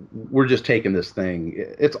we're just taking this thing.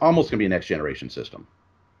 It's almost going to be a next generation system.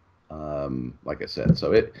 Like I said,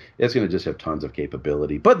 so it's going to just have tons of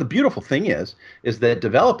capability. But the beautiful thing is that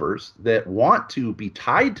developers that want to be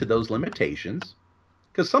tied to those limitations,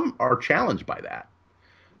 because some are challenged by that.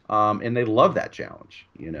 And they love that challenge,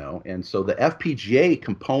 And so the FPGA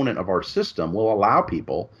component of our system will allow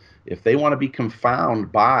people, if they want to be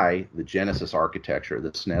confounded by the Genesis architecture,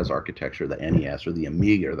 the SNES architecture, the NES, or the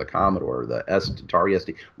Amiga, or the Commodore, or the Atari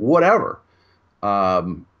ST, whatever,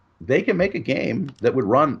 they can make a game that would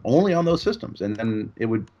run only on those systems, and then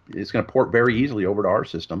it's going to port very easily over to our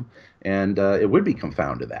system, and it would be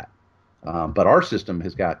confounded to that. But our system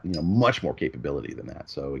has got much more capability than that.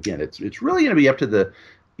 So again, it's really going to be up to the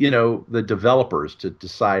developers to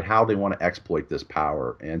decide how they want to exploit this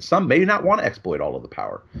power. And some may not want to exploit all of the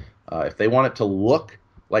power. If they want it to look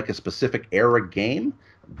like a specific era game,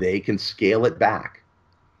 they can scale it back.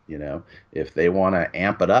 If they want to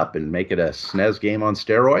amp it up and make it a SNES game on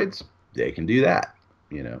steroids, they can do that.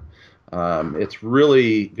 It's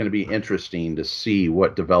really going to be interesting to see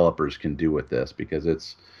what developers can do with this, because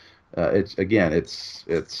it's going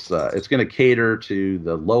to cater to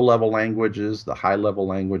the low-level languages, the high-level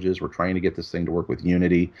languages. We're trying to get this thing to work with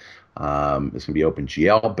Unity. It's going to be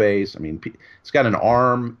OpenGL based. I mean, it's got an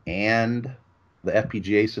ARM and the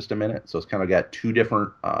FPGA system in it, so it's kind of got two different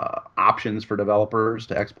options for developers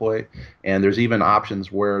to exploit. And there's even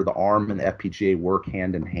options where the ARM and the FPGA work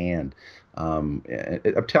hand in hand. I'm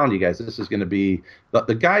telling you guys, this is going to be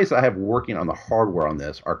the guys I have working on the hardware on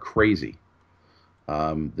this are crazy.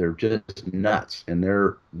 They're just nuts, and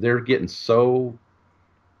they're getting so.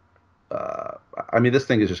 I mean, this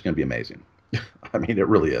thing is just going to be amazing. I mean, it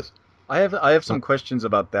really is. I have some questions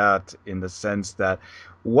about that, in the sense that,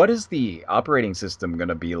 what is the operating system going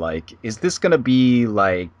to be like? Is this going to be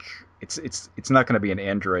like it's not going to be an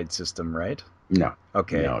Android system, right? No.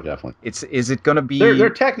 Okay. No, definitely. Is it going to be? There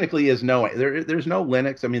technically is there's no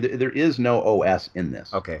Linux. I mean, there is no OS in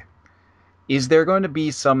this. Okay. Is there going to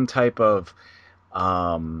be some type of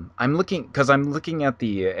I'm looking at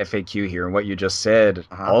the FAQ here, and what you just said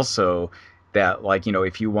also, that, like,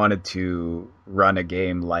 if you wanted to run a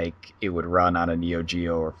game like it would run on a Neo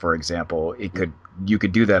Geo, or, for example, you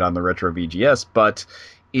could do that on the Retro VGS, but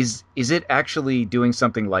is it actually doing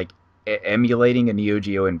something like emulating a Neo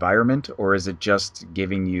Geo environment, or is it just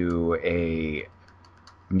giving you a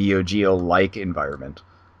Neo Geo like environment?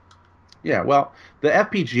 Yeah, well, the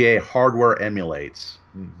FPGA hardware emulates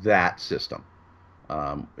that system.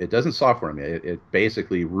 It doesn't software emulate. It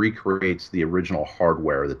basically recreates the original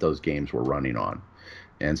hardware that those games were running on.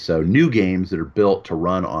 And so new games that are built to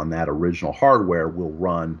run on that original hardware will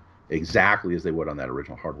run exactly as they would on that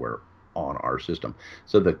original hardware on our system.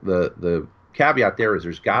 So the caveat there is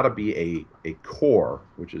there's got to be a core,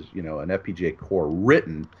 which is an FPGA core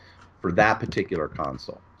written for that particular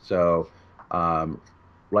console. So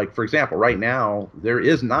like, for example, right now there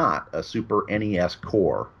is not a Super NES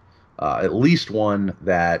core. At least one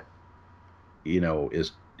that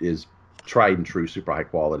is tried and true, super high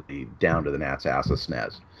quality, down to the Nat's ass of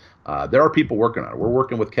SNES. There are people working on it. We're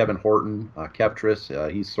working with Kevin Horton,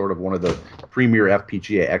 Kevtris. He's sort of one of the premier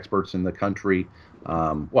FPGA experts in the country,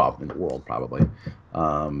 in the world probably.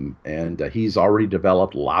 And he's already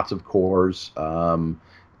developed lots of cores.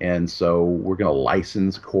 And so we're going to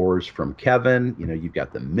license cores from Kevin. You've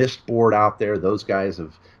got the Mist board out there. Those guys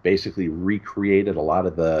have basically recreated a lot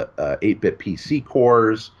of the 8-bit PC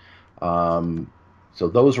cores. So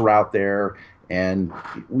those are out there, and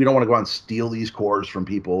we don't want to go out and steal these cores from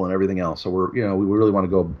people and everything else. So we really want to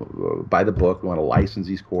go by the book. We want to license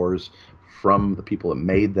these cores from the people that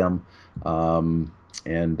made them. And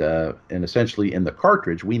essentially in the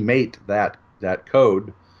cartridge, we mate that that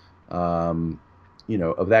code, of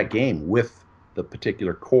that game with the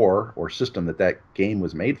particular core or system that game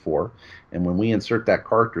was made for. And when we insert that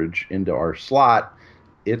cartridge into our slot,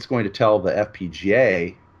 it's going to tell the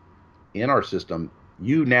FPGA in our system,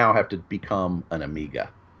 you now have to become an Amiga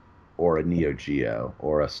or a Neo Geo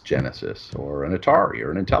or a Genesis or an Atari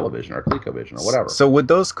or an Intellivision or a ColecoVision or whatever. So would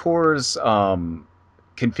those cores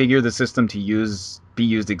configure the system to be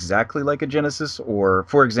used exactly like a Genesis? Or,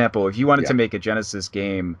 for example, if you wanted to make a Genesis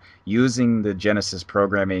game using the Genesis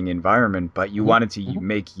programming environment, but you wanted to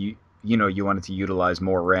you wanted to utilize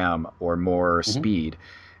more RAM or more speed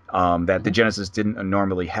that the Genesis didn't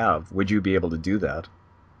normally have, would you be able to do that?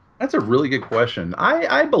 That's a really good question.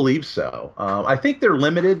 I believe so. I think they're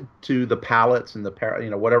limited to the palettes and the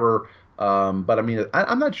whatever. But I mean,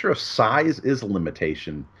 I'm not sure if size is a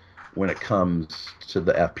limitation when it comes to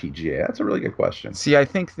the FPGA. That's a really good question. See, I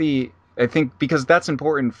think because that's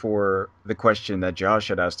important for the question that Josh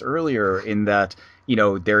had asked earlier, in that,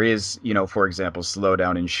 there is, for example,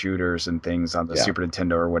 slowdown in shooters and things on the Super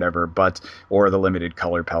Nintendo or whatever, or the limited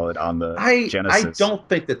color palette on the Genesis. I don't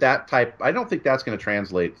think I don't think that's going to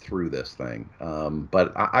translate through this thing.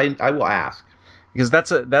 But I will ask. Because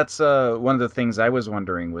that's one of the things I was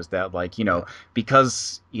wondering was that, like,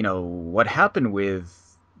 because, what happened with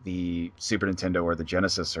the Super Nintendo or the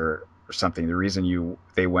Genesis or something, the reason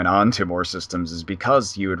they went on to more systems is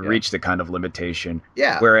because you had reached the kind of limitation.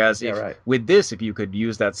 Yeah. Whereas with this, if you could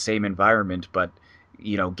use that same environment, but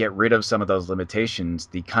get rid of some of those limitations,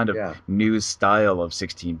 the kind of new style of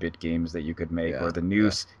 16-bit games that you could make, or the new.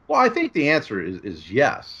 Well, I think the answer is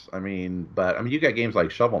yes. I mean, you got games like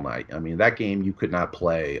Shovel Knight. I mean, that game you could not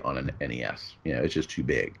play on an NES. It's just too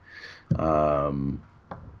big.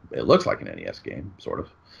 It looks like an NES game, sort of.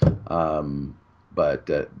 But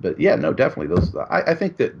yeah, no, definitely those. I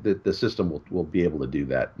think that the system will be able to do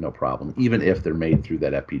that, no problem, even if they're made through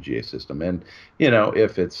that FPGA system. And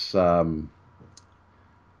if it's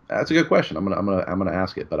that's a good question. I'm gonna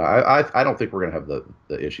ask it, but I don't think we're gonna have the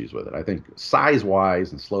issues with it. I think size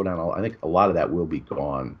wise and slowdown, I think a lot of that will be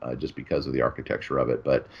gone just because of the architecture of it.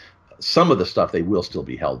 But some of the stuff they will still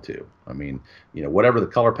be held to. I mean, whatever the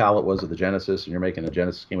color palette was of the Genesis, and you're making a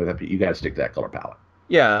Genesis game with that, you got to stick to that color palette.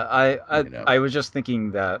 Yeah, I was just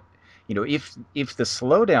thinking that, if the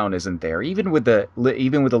slowdown isn't there, even with the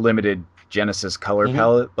limited Genesis color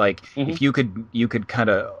palette, like if you could kind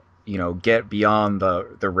of get beyond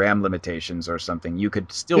the RAM limitations or something, you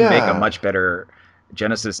could still make a much better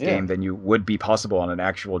Genesis game than you would be possible on an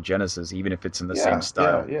actual Genesis, even if it's in the same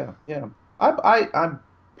style. Yeah. I'm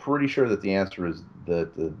pretty sure that the answer is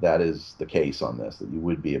that is the case on this, that you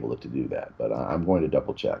would be able to do that, but I'm going to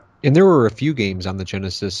double check. And there were a few games on the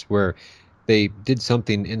Genesis where they did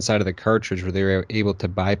something inside of the cartridge where they were able to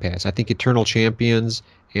bypass. I think Eternal Champions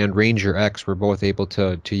and Ranger X were both able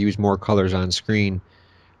to use more colors on screen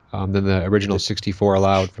than the original 64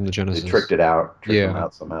 allowed from the Genesis. They tricked them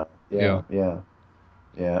out somehow. Yeah.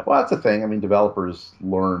 Well, that's the thing. I mean, developers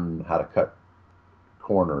learn how to cut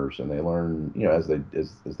corners, and they learn, as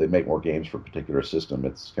they make more games for a particular system,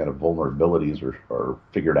 it's kind of vulnerabilities are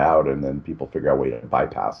figured out, and then people figure out a way to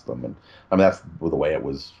bypass them. And I mean, that's the way it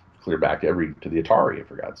was clear back to the Atari,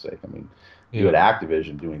 for God's sake. I mean, you had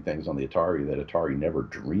Activision doing things on the Atari that Atari never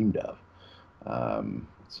dreamed of.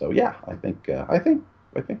 So yeah, I think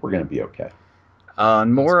we're going to be okay.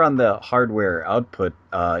 More on the hardware output,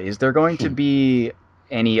 is there going to be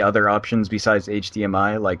any other options besides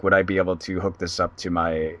HDMI? Like, would I be able to hook this up to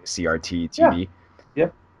my CRT TV?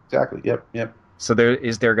 Yep, exactly. Yep. So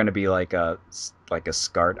is there going to be like a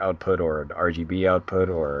SCART output or an RGB output,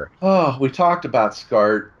 or? Oh, we talked about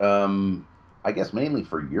SCART. I guess mainly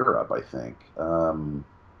for Europe, I think.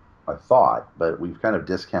 I thought, but we've kind of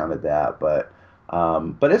discounted that. But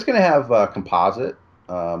it's going to have composite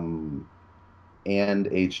and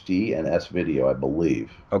HD and S video, I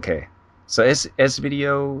believe. Okay. So S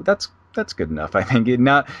video, that's good enough, I think.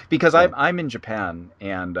 Not because I'm in Japan,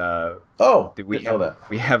 and we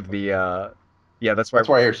have the that's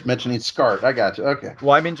why you're mentioning SCART. I got you. Okay.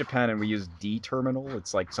 Well, I'm in Japan, and we use D terminal.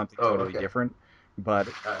 It's like something totally different. But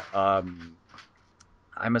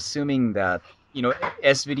I'm assuming that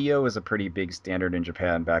S video is a pretty big standard in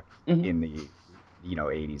Japan back in the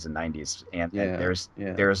 80s and 90s, and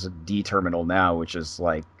there's a D terminal now, which is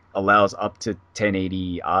like allows up to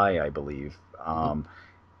 1080i, I believe,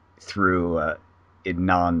 through a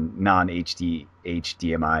non HD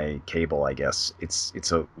HDMI cable. I guess it's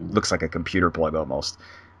looks like a computer plug almost,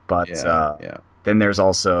 but then there's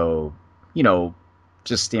also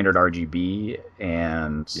just standard RGB,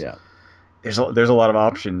 and there's a lot of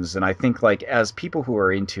options. And I think, like, as people who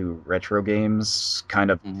are into retro games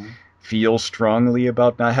kind of feel strongly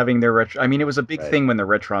about not having their retro. I mean, it was a big Right. thing when the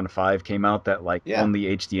Retron 5 came out that like Yeah. only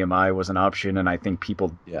HDMI was an option, and I think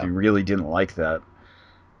people Yeah. really didn't like that.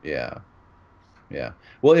 Yeah. Yeah.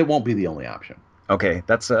 Well, it won't be the only option. Okay,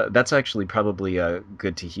 that's actually probably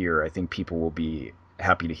good to hear. I think people will be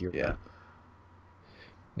happy to hear Yeah. that.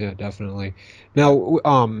 Yeah, definitely. Now,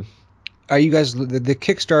 are you guys the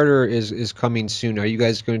Kickstarter is coming soon? Are you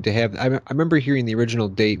guys going to have? I remember hearing the original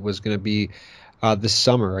date was going to be this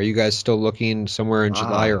summer. Are you guys still looking somewhere in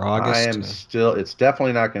July or I August? am still. It's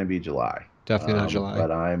definitely not going to be July. Definitely not July.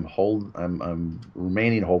 But I'm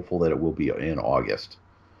remaining hopeful that it will be in August.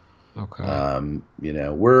 Okay. We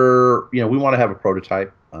want to have a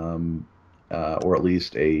prototype, or at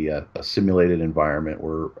least a simulated environment.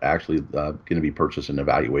 We're actually going to be purchasing an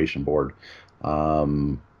evaluation board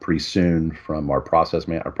pretty soon from our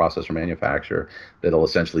processor manufacturer that'll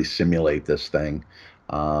essentially simulate this thing,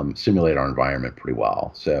 simulate our environment pretty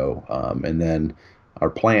well. So, and then our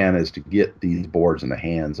plan is to get these boards in the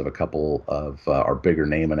hands of a couple of our bigger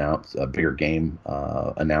game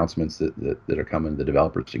announcements that are coming, the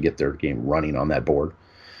developers, to get their game running on that board.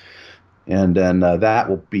 And then that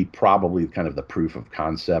will be probably kind of the proof of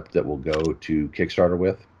concept that we'll go to Kickstarter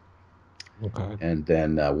with. Okay. And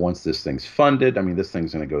then once this thing's funded, I mean, this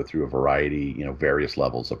thing's going to go through a variety, various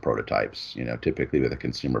levels of prototypes. Typically with a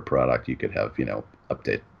consumer product, you could have, up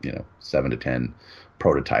to, 7 to 10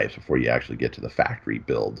 prototypes before you actually get to the factory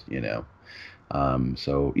build,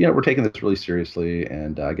 So, we're taking this really seriously,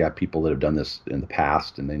 and I got people that have done this in the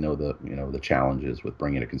past, and they know the challenges with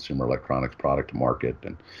bringing a consumer electronics product to market,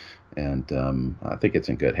 and I think it's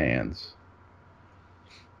in good hands.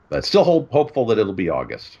 But still hopeful that it'll be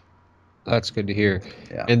August. That's good to hear.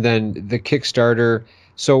 Yeah. And then the Kickstarter.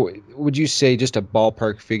 So would you say, just a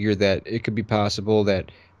ballpark figure, that it could be possible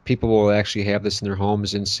that people will actually have this in their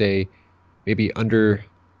homes in, say, maybe under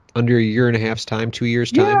a year and a half's time, 2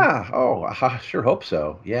 years time? Yeah. Oh, I sure hope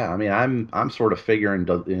so. Yeah. I mean, I'm sort of figuring,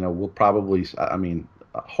 we'll probably, I mean,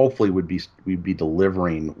 hopefully we'd be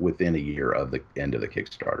delivering within a year of the end of the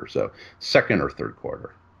Kickstarter. So second or third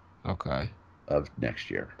quarter Okay. of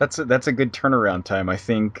next year. That's a good turnaround time. I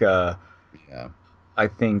think. Yeah. I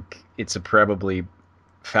think it's probably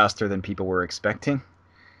faster than people were expecting.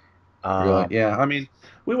 Really? Yeah. I mean,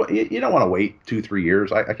 you don't want to wait 2-3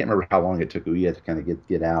 years. I can't remember how long it took Ouya to kind of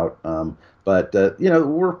get out. But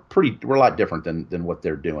we're a lot different than what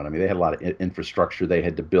they're doing. I mean, they had a lot of infrastructure they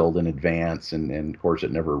had to build in advance, and of course,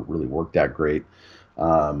 it never really worked that great.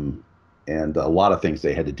 And a lot of things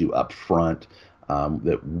they had to do up front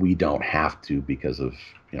that we don't have to, because of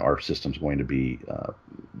our system's going to be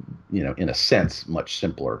in a sense much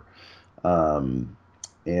simpler.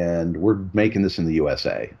 And we're making this in the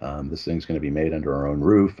USA. This thing's going to be made under our own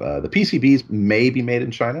roof. The PCBs may be made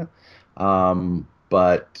in China,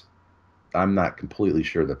 but I'm not completely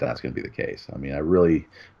sure that that's going to be the case. I mean,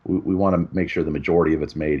 we want to make sure the majority of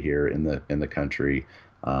it's made here in the country,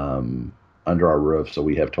 under our roof, so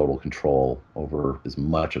we have total control over as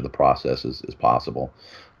much of the process as possible.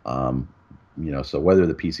 So whether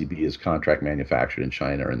the PCB is contract manufactured in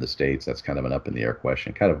China or in the States, that's kind of an up in the air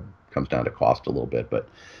question. It kind of comes down to cost a little bit, but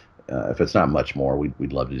if it's not much more,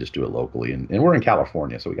 we'd love to just do it locally. And we're in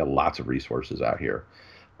California, so we got lots of resources out here.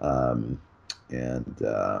 So,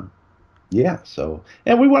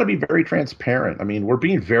 and we want to be very transparent. I mean, we're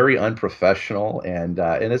being very unprofessional, and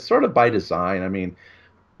it's sort of by design. I mean,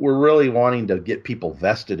 we're really wanting to get people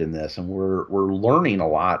vested in this, and we're learning a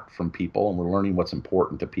lot from people, and we're learning what's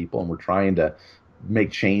important to people, and we're trying to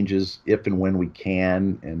make changes if and when we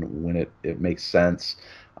can, and when it makes sense.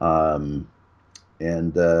 We're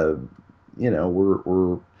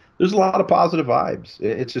there's a lot of positive vibes.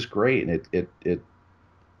 It's just great, and it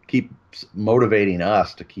keeps motivating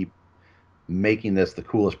us to keep making this the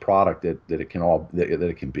coolest product that it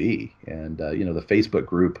can be. And the Facebook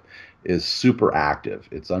group is super active.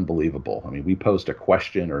 It's unbelievable. I mean, we post a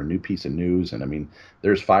question or a new piece of news, and I mean,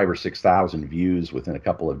 there's 5,000 or 6,000 views within a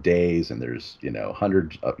couple of days, and there's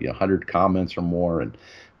 100 comments or more,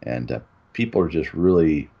 and people are just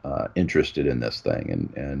really interested in this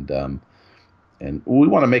thing, and we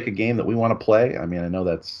want to make a game that we want to play. I mean, I know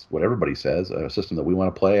that's what everybody says, a system that we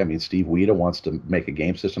want to play. I mean, Steve Weeda wants to make a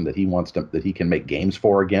game system that he can make games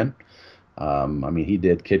for again. I mean, he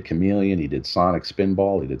did Kid Chameleon, he did Sonic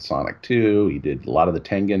Spinball, he did Sonic 2, he did a lot of the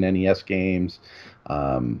Tengen NES games.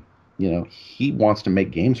 He wants to make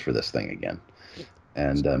games for this thing again,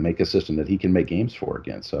 and make a system that he can make games for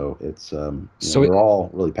again. So it's we're all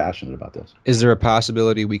really passionate about this. Is there a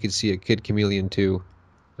possibility we could see a Kid Chameleon 2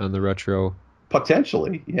 on the Retro?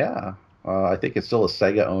 Potentially, yeah. I think it's still a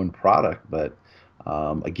Sega-owned product, but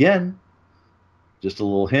again, just a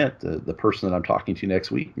little hint: the person that I'm talking to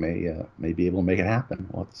next week may be able to make it happen.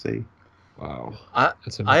 We'll have to see. Wow.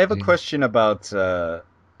 I have a question about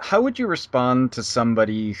how would you respond to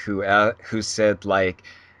somebody who said like,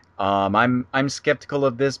 I'm skeptical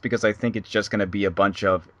of this because I think it's just going to be a bunch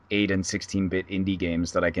of 8 and 16-bit indie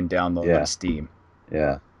games that I can download on Steam.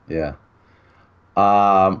 Yeah, yeah.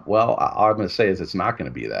 Well, all I'm going to say is it's not going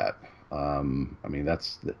to be that. I mean,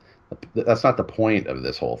 that's not the point of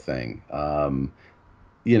this whole thing. I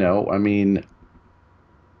mean,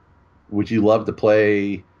 would you love to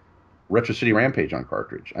play Retro City Rampage on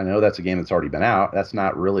cartridge? I know that's a game that's already been out. That's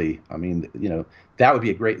not really, I mean, that would be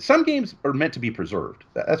a great, some games are meant to be preserved.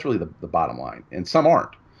 That's really the bottom line. And some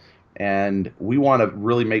aren't. And we want to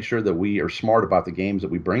really make sure that we are smart about the games that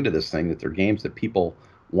we bring to this thing, that they're games that people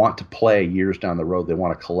want to play years down the road. They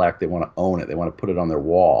want to collect. They want to own it. They want to put it on their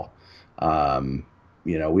wall.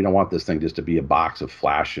 We don't want this thing just to be a box of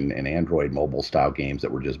Flash and Android mobile style games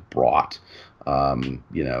that were just brought. But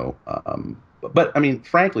I mean,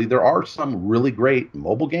 frankly, there are some really great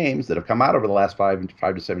mobile games that have come out over the last 5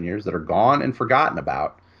 to 7 years that are gone and forgotten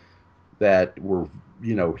about, that were,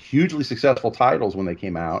 hugely successful titles when they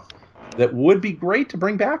came out, that would be great to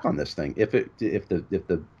bring back on this thing if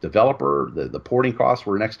the developer, the porting costs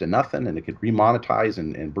were next to nothing, and it could remonetize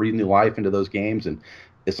and breathe new life into those games. And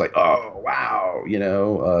it's like, oh wow,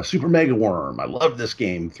 Super Mega Worm, I loved this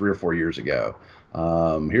game 3 or 4 years ago.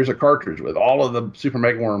 Here's a cartridge with all of the Super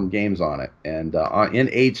Mega Worm games on it, and in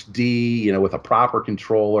HD, with a proper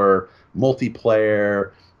controller,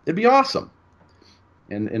 multiplayer. It'd be awesome.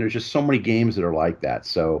 And there's just so many games that are like that.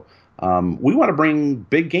 So we want to bring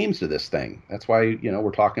big games to this thing. That's why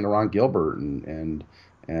we're talking to Ron Gilbert and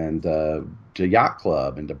to Yacht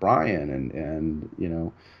Club and to Brian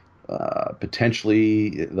and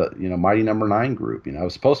potentially the Mighty Number 9 group. I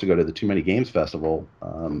was supposed to go to the Too Many Games Festival.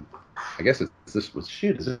 I guess is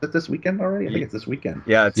it this weekend already? I think it's this weekend.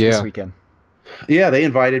 Yeah, it's this weekend. Yeah, they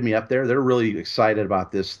invited me up there. They're really excited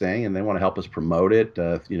about this thing, and they want to help us promote it,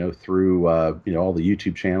 through all the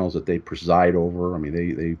YouTube channels that they preside over. I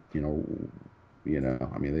mean,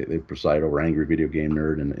 they preside over Angry Video Game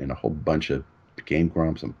Nerd and a whole bunch of Game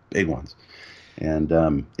Grumps, some big ones. And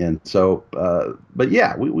so, but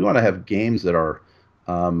yeah, we want to have games that are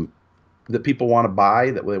that people want to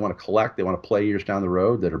buy, that they want to collect, they want to play years down the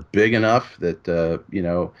road, that are big enough that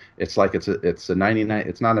it's like it's a 99.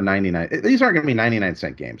 It's not a 99. These aren't going to be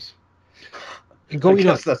 99-cent games.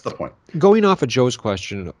 That's the point. Going off of Joe's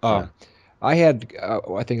question, I had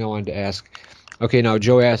I think I wanted to ask. Okay, now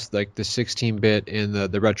Joe asked like the 16-bit and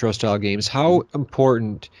the retro style games. How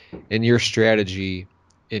important in your strategy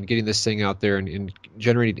in getting this thing out there and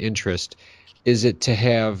generating interest is it to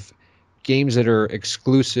have games that are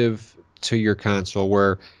exclusive to your console,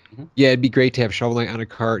 where it'd be great to have Shovel Knight on a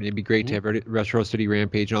cart, and it'd be great to have Retro City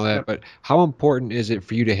Rampage and all that, but how important is it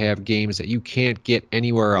for you to have games that you can't get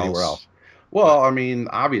anywhere else? Well, I mean,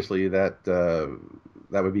 obviously that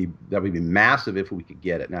would be massive if we could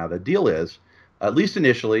get it. Now the deal is, at least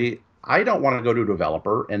initially, I don't want to go to a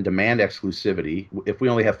developer and demand exclusivity if we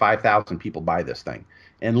only have 5,000 people buy this thing,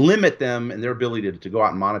 and limit them and their ability to go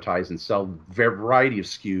out and monetize and sell a variety of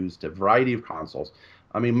SKUs to a variety of consoles.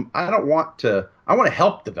 I mean, I want to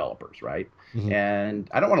help developers, right? Mm-hmm. And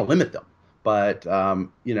I don't want to limit them. But,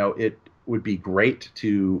 it would be great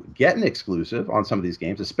to get an exclusive on some of these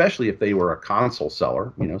games, especially if they were a console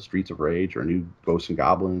seller, Streets of Rage or new Ghosts and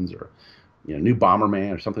Goblins or, new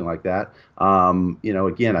Bomberman or something like that.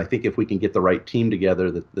 Again, I think if we can get the right team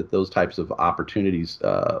together, that those types of opportunities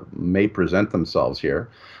may present themselves here,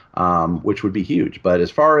 which would be huge. But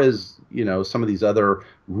as far as, some of these other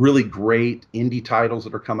really great indie titles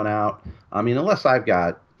that are coming out, I mean, unless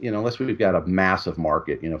we've got a massive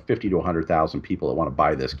market, 50 to 100,000 people that want to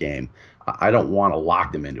buy this game, I don't want to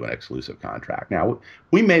lock them into an exclusive contract. Now,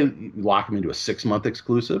 we may lock them into a 6-month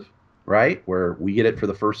exclusive, right, where we get it for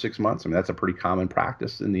the first 6 months. I mean, that's a pretty common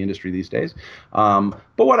practice in the industry these days. But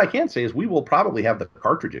what I can say is we will probably have the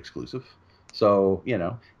cartridge exclusive. So,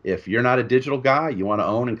 if you're not a digital guy, you want to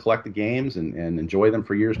own and collect the games and enjoy them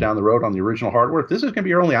for years down the road on the original hardware, this is going to be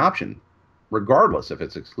your only option, regardless if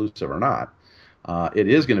it's exclusive or not. It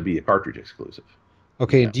is going to be a cartridge exclusive.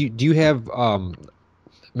 Okay, do you have,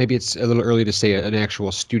 maybe it's a little early to say an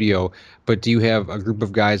actual studio, but do you have a group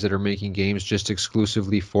of guys that are making games just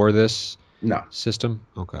exclusively for this system?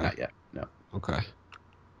 Okay. Not yet, no. Okay.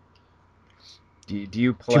 Do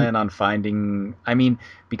you plan on finding, I mean,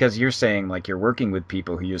 because you're saying like you're working with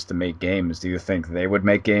people who used to make games, do you think they would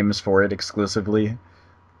make games for it exclusively?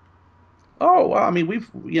 Oh, well, I mean,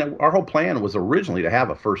 our whole plan was originally to have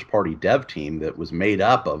a first party dev team that was made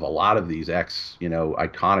up of a lot of these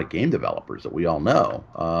iconic game developers that we all know.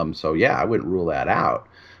 So yeah, I wouldn't rule that out.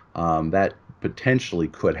 That potentially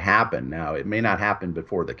could happen. Now, it may not happen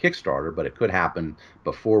before the Kickstarter, but it could happen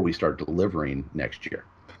before we start delivering next year.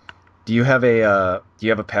 Do you have a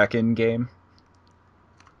pack-in game?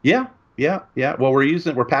 Yeah, yeah. Well,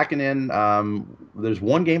 we're packing in. There's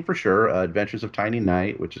one game for sure, Adventures of Tiny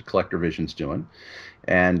Knight, which is Collector Vision's doing,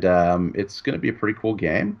 and it's going to be a pretty cool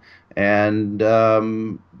game. And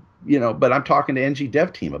but I'm talking to NG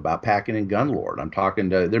Dev Team about packing in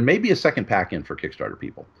Gunlord. There may be a second pack in for Kickstarter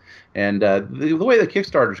people, and the way the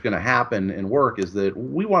Kickstarter is going to happen and work is that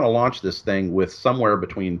we want to launch this thing with somewhere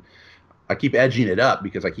between. I keep edging it up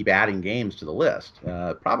because I keep adding games to the list.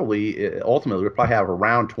 Ultimately, we'll probably have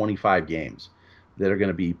around 25 games that are going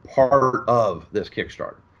to be part of this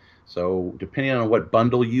Kickstarter. So depending on what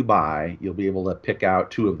bundle you buy, you'll be able to pick out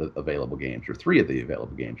 2 of the available games, or 3 of the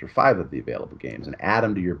available games, or 5 of the available games, and add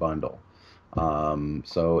them to your bundle.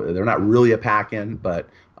 So they're not really a pack-in, but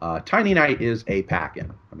Tiny Knight is a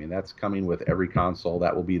pack-in. I mean, that's coming with every console.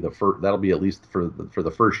 That will be that'll be at least for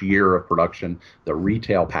the first year of production, the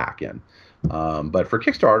retail pack-in. But for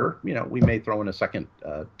Kickstarter, we may throw in a second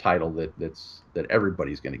title that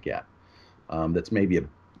everybody's going to get. That's maybe a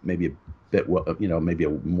bit, maybe a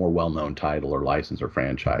more well-known title or license or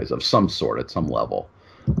franchise of some sort at some level.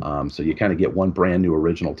 So you kind of get one brand new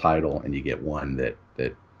original title, and you get one that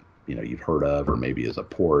you've heard of, or maybe is a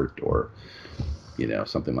port, or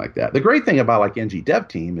something like that. The great thing about like NG Dev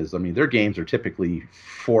Team is, I mean, their games are typically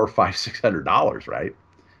 $400, $500, $600, right?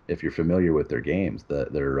 If you're familiar with their games,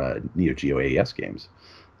 their Neo Geo AES games,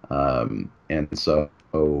 and so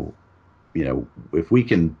if we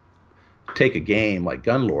can take a game like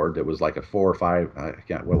Gunlord that was like a $4 or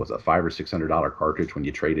 $5, what was it, $500 or $600 cartridge when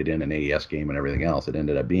you traded in an AES game and everything else, it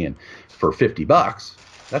ended up being for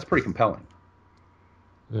 $50. That's pretty compelling.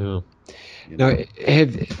 Yeah. Now,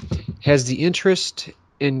 has the interest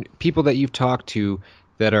in people that you've talked to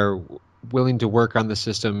that are willing to work on the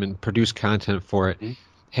system and produce content for it, mm-hmm.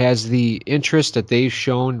 has the interest that they've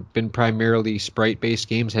shown been primarily sprite-based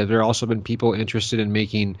games? Have there also been people interested in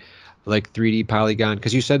making like 3D polygon?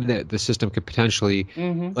 Because you said that the system could potentially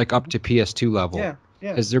like up to PS2 level. Yeah.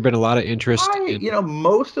 Has there been a lot of interest?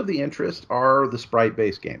 Most of the interest are the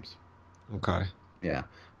sprite-based games. Okay. Yeah.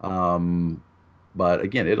 But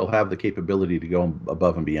again, it'll have the capability to go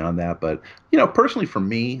above and beyond that. But, personally for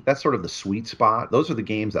me, that's sort of the sweet spot. Those are the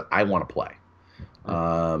games that I want to play.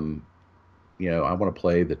 I want to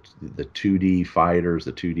play the 2D fighters,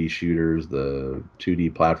 the 2D shooters, the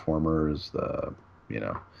 2D platformers,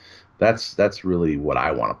 that's really what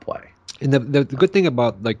I want to play. And the good thing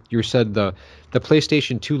about, like you said, the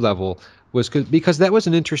PlayStation 2 level was because that was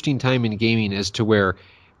an interesting time in gaming as to where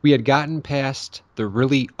we had gotten past the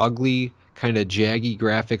really ugly kind of jaggy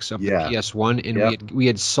graphics of the PS1, and we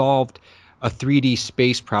had solved a 3D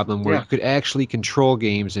space problem where you could actually control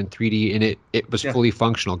games in 3D, and it was fully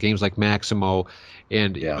functional. Games like Maximo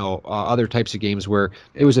and other types of games where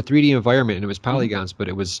it was a 3D environment and it was polygons, but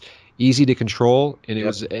it was easy to control, and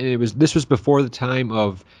this was before the time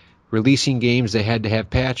of releasing games that had to have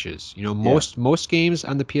patches. Most games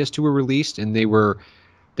on the PS2 were released, and they were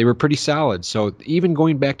pretty solid. So even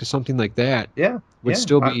going back to something like that would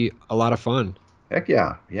still be a lot of fun. Heck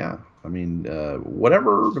yeah. I mean,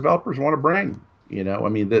 whatever developers want to bring, I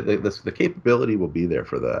mean, the capability will be there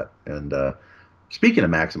for that. And speaking of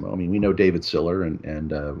Maximo, I mean, we know David Siller,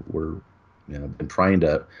 and we're been trying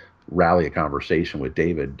to rally a conversation with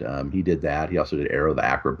David. He did that. He also did Arrow the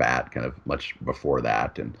Acrobat kind of much before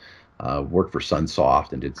that, and worked for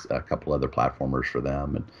Sunsoft and did a couple other platformers for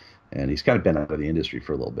them. And he's kind of been out of the industry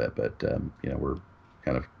for a little bit, but we're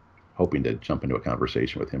kind of hoping to jump into a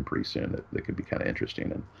conversation with him pretty soon that could be kind of interesting.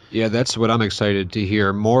 And yeah, that's what I'm excited to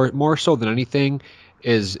hear. More so than anything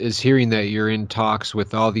is hearing that you're in talks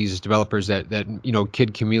with all these developers that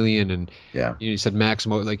Kid Chameleon and you said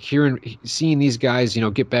Maximo, like seeing these guys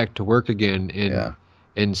get back to work again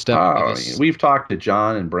and stuff. I mean, we've talked to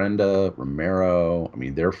John and Brenda Romero. I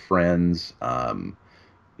mean, they're friends. I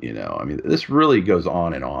mean, this really goes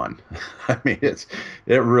on and on. I mean, it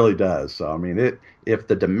really does. So, I mean, if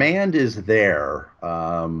the demand is there,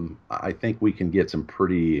 I think we can get some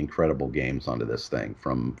pretty incredible games onto this thing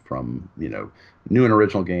from new and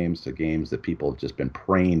original games to games that people have just been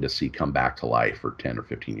praying to see come back to life for 10 or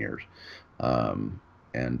 15 years.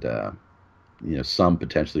 Some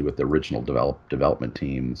potentially with the original development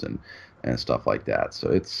teams and stuff like that. So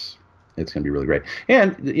it's going to be really great.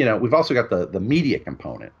 And, we've also got the media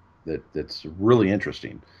component that's really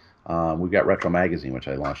interesting. We've got Retro Magazine, which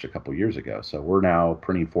I launched a couple years ago. So we're now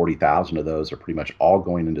printing 40,000 of those. Are pretty much all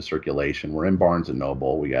going into circulation. We're in Barnes and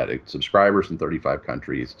Noble. We got subscribers in 35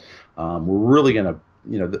 countries. We're really going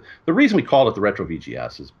to, the reason we called it the Retro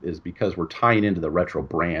VGS is because we're tying into the retro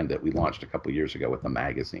brand that we launched a couple years ago with the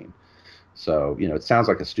magazine. So, it sounds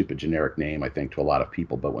like a stupid generic name, I think, to a lot of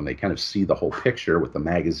people, but when they kind of see the whole picture with the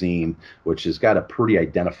magazine, which has got a pretty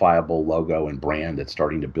identifiable logo and brand that's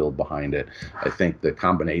starting to build behind it, I think the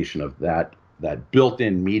combination of that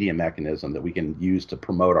built-in media mechanism that we can use to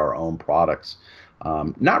promote our own products,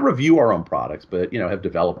 not review our own products, but, have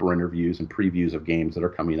developer interviews and previews of games that are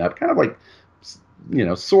coming up, kind of like,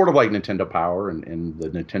 sort of like Nintendo Power and the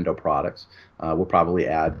Nintendo products. We'll probably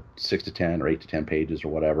add 6 to 10 or 8 to 10 pages or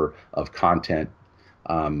whatever of content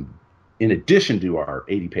in addition to our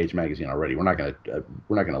 80-page magazine already. We're not going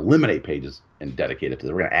to eliminate pages and dedicate it to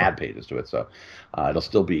it. We're going to add pages to it. So you'll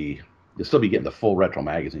still be getting the full retro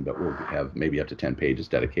magazine, but we'll have maybe up to 10 pages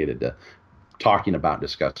dedicated to talking about,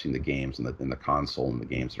 discussing the games and the console and the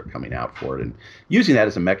games that are coming out for it, and using that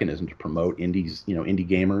as a mechanism to promote indie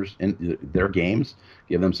gamers and their games,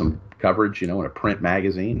 give them some coverage, in a print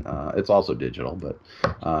magazine. It's also digital, but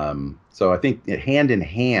so I think hand in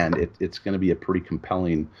hand, it's going to be a pretty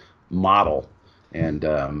compelling model. And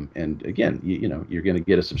again, you're going to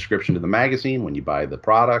get a subscription to the magazine when you buy the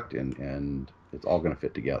product, and it's all going to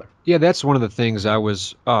fit together. Yeah, that's one of the things I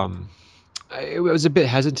was a bit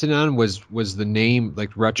hesitant on was the name,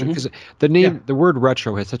 like retro, because the name, the word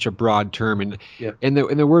retro has such a broad term, and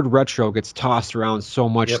the word retro gets tossed around so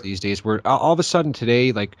much these days. Where all of a sudden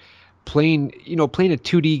today, like playing a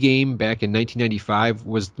 2D game back in 1995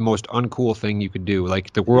 was the most uncool thing you could do.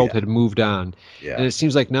 Like the world had moved on, and it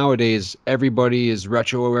seems like nowadays everybody is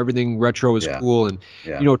retro. Everything retro is cool, and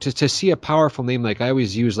to see a powerful name, like I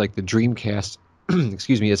always use like the Dreamcast.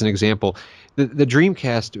 Excuse me, as an example, the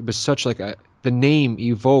Dreamcast was such like the name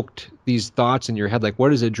evoked these thoughts in your head, like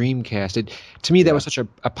what is a Dreamcast? To me that was such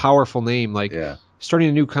a powerful name, like starting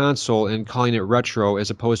a new console and calling it retro as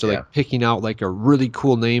opposed to like picking out like a really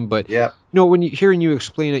cool name. But when hearing you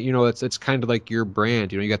explain it, it's kind of like your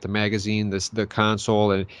brand. You got the magazine, the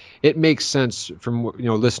console, and it makes sense from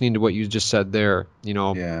listening to what you just said there.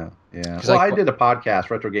 Yeah. Well, I did a podcast,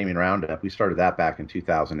 Retro Gaming Roundup. We started that back in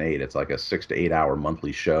 2008. It's like a 6 to 8 hour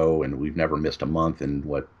monthly show, and we've never missed a month in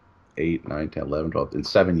 8, 9, 10, 11, 12, in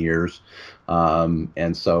 7 years.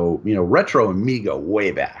 And so, Retro and me go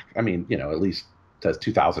way back. I mean, at least to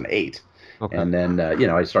 2008. Okay. And then,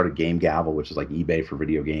 I started Game Gavel, which is like eBay for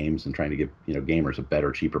video games, and trying to give, gamers a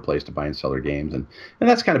better, cheaper place to buy and sell their games. And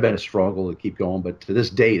that's kind of been a struggle to keep going. But to this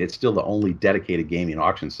date, it's still the only dedicated gaming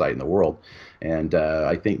auction site in the world. And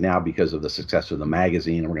I think now, because of the success of the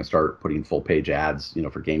magazine, and we're going to start putting full-page ads,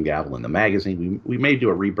 for Game Gavel in the magazine, we may do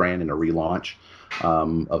a rebrand and a relaunch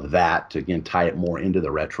of that to, again, tie it more into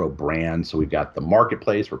the retro brand. So we've got the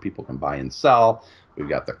marketplace where people can buy and sell. We've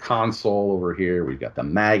got the console over here. We've got the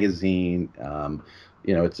magazine.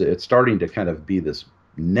 It's starting to kind of be this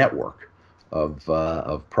network of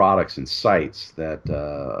products and sites that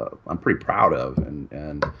I'm pretty proud of,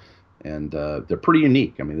 and they're pretty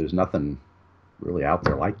unique. I mean, there's nothing really out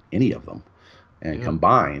there like any of them. And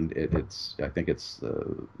combined, I think it's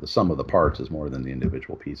the sum of the parts is more than the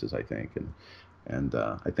individual pieces, I think, and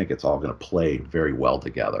I think it's all going to play very well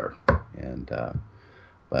together.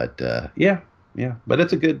 But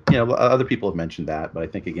it's a good, other people have mentioned that, but I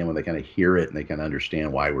think, again, when they kind of hear it and they kind of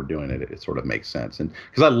understand why we're doing it, it sort of makes sense. And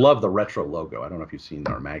because I love the retro logo. I don't know if you've seen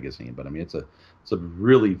our magazine, but I mean, it's a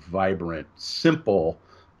really vibrant, simple,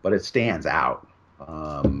 but it stands out.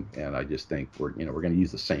 And I just think we're going to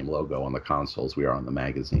use the same logo on the consoles we are on the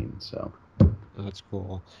magazine. So that's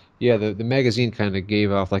cool. Yeah, the magazine kind of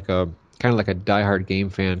gave off like a diehard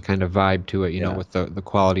game fan kind of vibe to it, with the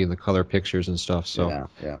quality and the color pictures and stuff. So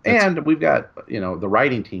and we've got the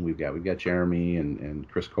writing team. We've got Jeremy and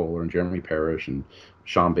Chris Kohler and Jeremy Parrish and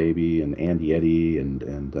Sean Baby and Andy Eddy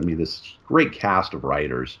and I mean, this great cast of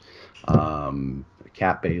writers.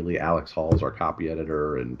 Kat Bailey, Alex Hall is our copy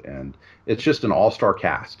editor, and it's just an all-star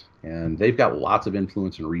cast. And they've got lots of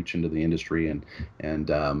influence and reach into the industry. And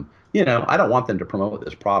I don't want them to promote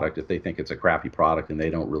this product if they think it's a crappy product and they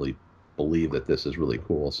don't really believe that this is really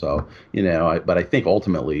cool. So, but I think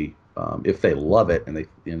ultimately, if they love it and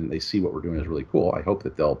they see what we're doing is really cool, I hope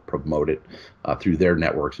that they'll promote it through their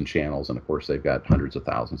networks and channels. And of course, they've got hundreds of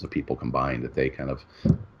thousands of people combined that they kind of,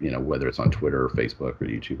 whether it's on Twitter or Facebook or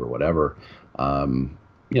YouTube or whatever,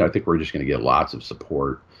 I think we're just going to get lots of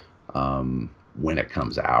support. when it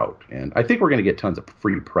comes out. And I think we're going to get tons of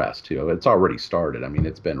free press too. It's already started. I mean,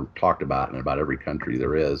 it's been talked about in about every country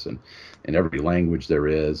there is, and in every language there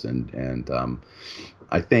is. And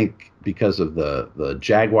I think because of the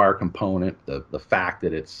Jaguar component, the fact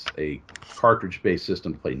that it's a cartridge-based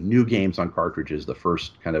system to play new games on cartridges, the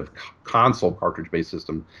first kind of console cartridge-based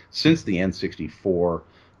system since the N64.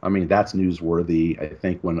 I mean, that's newsworthy. I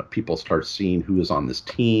think when people start seeing who is on this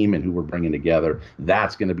team and who we're bringing together,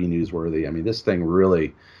 that's going to be newsworthy. I mean, this thing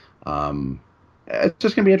really, it's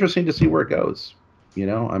just going to be interesting to see where it goes. You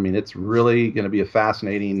know, I mean, it's really going to be a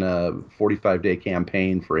fascinating 45-day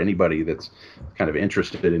campaign for anybody that's kind of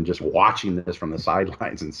interested in just watching this from the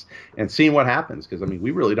sidelines and seeing what happens. Because, I mean,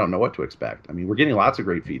 we really don't know what to expect. I mean, we're getting lots of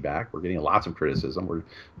great feedback. We're getting lots of criticism.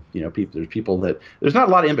 There's people that there's not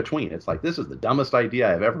a lot of in between. It's like, this is the dumbest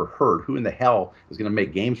idea I've ever heard. Who in the hell is going to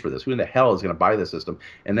make games for this? Who in the hell is going to buy this system?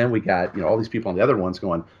 And then we got, all these people on the other ones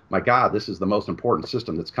going, my God, this is the most important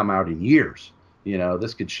system that's come out in years.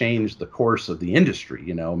 This could change the course of the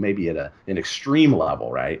industry, maybe at an extreme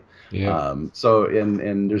level, right? Yeah.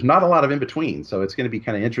 And there's not a lot of in between. So it's going to be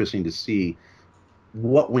kind of interesting to see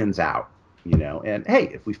what wins out, And hey,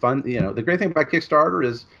 if we fund, the great thing about Kickstarter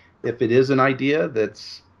is if it is an idea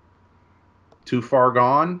that's too far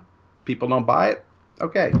gone, people don't buy it,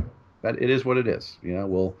 okay. But it is what it is.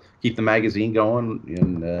 We'll keep the magazine going,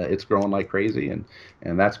 and it's growing like crazy, and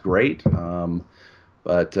that's great.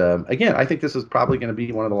 But again, I think this is probably going to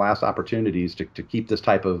be one of the last opportunities to keep this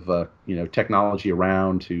type of technology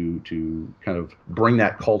around, to kind of bring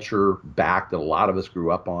that culture back that a lot of us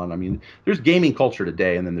grew up on. I mean, there's gaming culture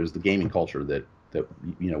today, and then there's the gaming culture that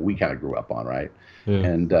we kind of grew up on, right? Yeah.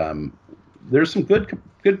 And there's some good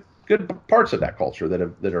parts of that culture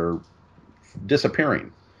that are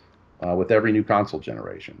disappearing. With every new console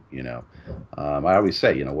generation, I always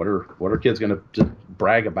say, what are kids going to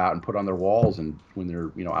brag about and put on their walls, and when they're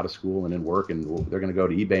out of school and in work, and they're going to go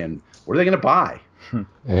to eBay, and what are they going to buy?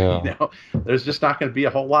 Yeah. There's just not going to be a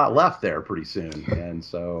whole lot left there pretty soon, and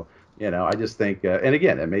so I just think, and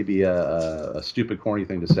again, it may be a stupid, corny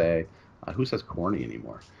thing to say. Who says corny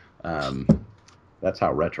anymore? That's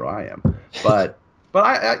how retro I am, but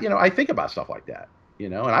I think about stuff like that.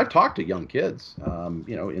 And I've talked to young kids,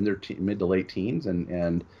 in their mid to late teens,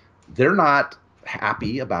 and they're not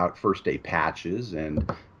happy about first day patches,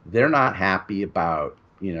 and they're not happy about,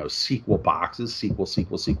 sequel boxes, sequel. They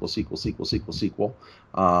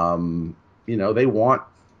want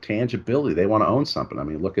tangibility. They want to own something. I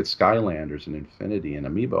mean, look at Skylanders and Infinity and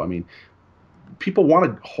Amiibo. I mean, people want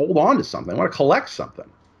to hold on to something. They want to collect something.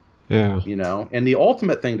 Yeah. And the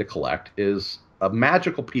ultimate thing to collect is a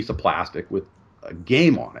magical piece of plastic with a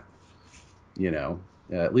game on it,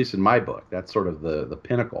 at least in my book. That's sort of the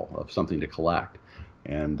pinnacle of something to collect.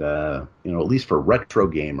 And, at least for retro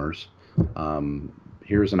gamers,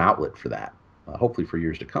 here's an outlet for that, hopefully for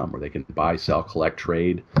years to come, where they can buy, sell, collect,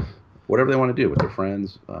 trade, whatever they want to do with their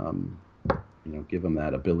friends, give them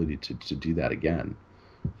that ability to do that again.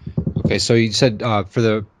 Okay, so you said for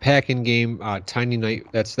the pack-in game, Tiny Night,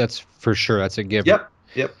 that's for sure. That's a given.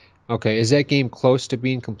 Yep. Okay, is that game close to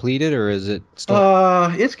being completed, or is it still?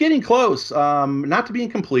 It's getting close. Not to being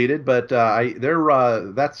completed, but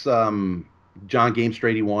that's John Gamester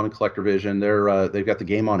 81 and Collector Vision. They've got the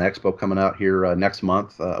Game On Expo coming out here next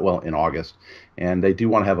month. In August, and they do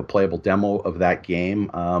want to have a playable demo of that game.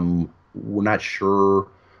 We're not sure,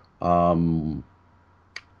 how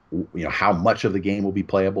much of the game will be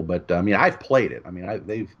playable, but I've played it. I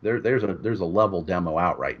mean, there's a level demo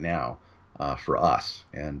out right now. For us,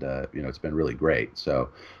 and it's been really great. So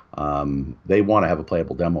they want to have a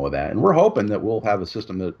playable demo of that, and we're hoping that we'll have a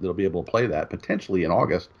system that'll be able to play that potentially in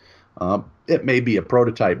August. It may be a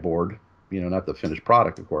prototype board, not the finished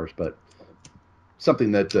product, of course, but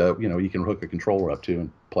something that you can hook a controller up to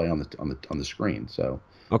and play on the screen. So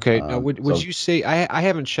okay, would you say I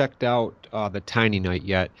haven't checked out the Tiny Night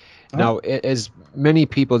yet? Now, as many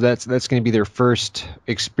people, that's going to be their first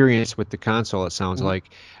experience with the console, it sounds like.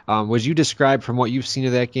 Would you describe, from what you've seen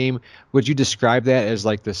of that game, would you describe that as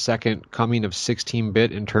like the second coming of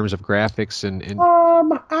 16-bit in terms of graphics and? Again,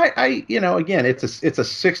 it's a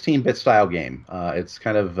 16-bit style game. It's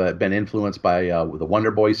kind of been influenced by the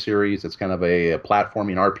Wonder Boy series. It's kind of a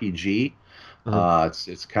platforming RPG.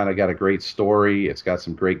 It's kind of got a great story. It's got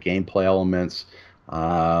some great gameplay elements.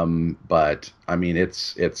 But I mean,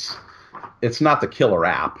 it's not the killer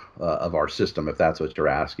app of our system, if that's what you're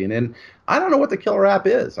asking. And I don't know what the killer app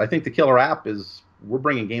is. I think the killer app is we're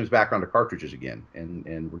bringing games back onto cartridges again,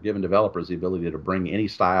 and we're giving developers the ability to bring any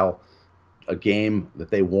style a game that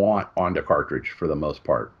they want onto cartridge for the most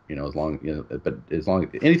part. As long as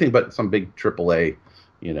anything but some big AAA,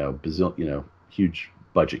 huge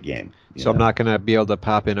budget game. So I'm not going to be able to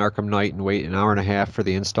pop in Arkham Knight and wait an hour and a half for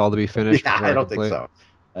the install to be finished Yeah, before I I don't can think play it? so.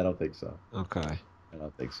 I don't think so. Okay. I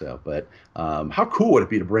don't think so. But how cool would it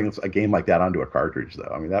be to bring a game like that onto a cartridge,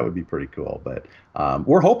 though? I mean, that would be pretty cool. But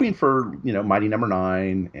we're hoping for, Mighty Number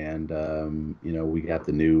Nine, and we got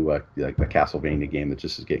the new like the Castlevania game that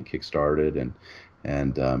just is getting kickstarted,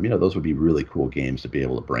 and those would be really cool games to be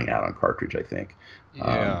able to bring out on cartridge, I think.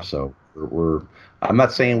 Yeah. So we're I'm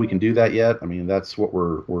not saying we can do that yet. I mean, that's what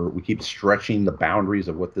we keep stretching the boundaries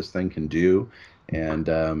of what this thing can do. And,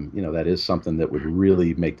 that is something that would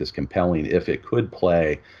really make this compelling if it could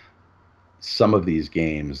play some of these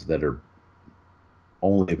games that are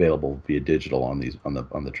only available via digital on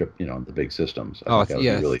the trip, on the big systems. I Oh, think that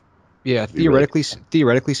would be really, yeah. be really,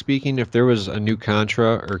 Theoretically speaking, if there was a new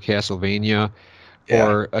Contra or Castlevania yeah.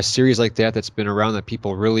 or a series like that that's been around that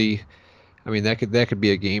people really, I mean, that could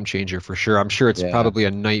be a game changer for sure. I'm sure it's Yeah. probably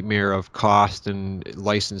a nightmare of cost and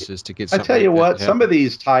licenses to get I something tell like you that what, to some happen. of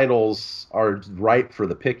these titles are ripe for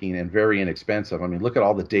the picking and very inexpensive. I mean, look at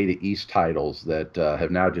all the Data East titles that have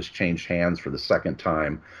now just changed hands for the second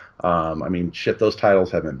time. I mean, shit, those titles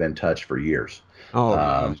haven't been touched for years. Oh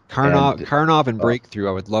yeah, And Karnov and uh, Breakthrough,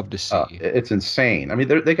 I would love to see. it's insane. I mean,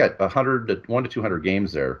 they got 100 to 200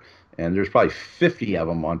 games there, and there's probably 50 of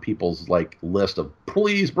them on people's like list of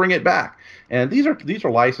please bring it back. And these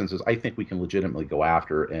are licenses I think we can legitimately go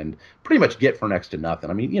after and pretty much get for next to nothing.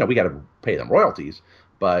 I mean, we got to pay them royalties,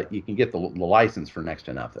 but you can get the license for next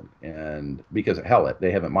to nothing. And because hell,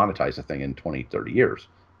 they haven't monetized the thing in 20, 30 years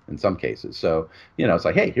in some cases. So it's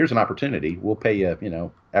like, hey, here's an opportunity. We'll pay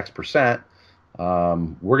you X%.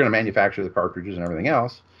 We're going to manufacture the cartridges and everything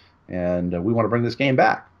else, and we want to bring this game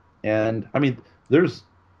back. And I mean, there's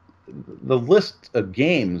the list of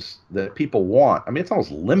games that people want. I mean, it's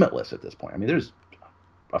almost limitless at this point. I mean, there's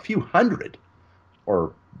a few hundred,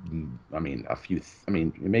 or I mean,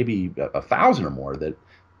 maybe 1,000 or more that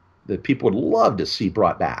people would love to see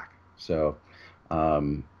brought back. So,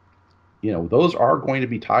 those are going to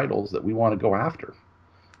be titles that we want to go after.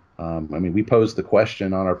 I mean, we posed the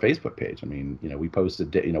question on our Facebook page. I mean, we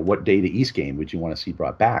posted, what Data East game would you want to see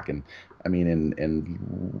brought back? And I mean,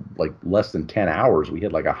 in like less than 10 hours, we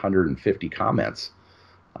had like 150 comments.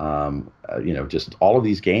 Just all of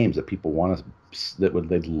these games that people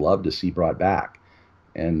they'd love to see brought back.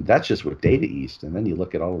 And that's just with Data East. And then you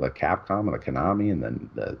look at all of the Capcom and the Konami and then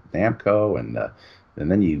the Namco and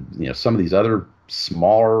then some of these other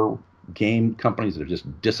smaller game companies that have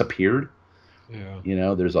just disappeared.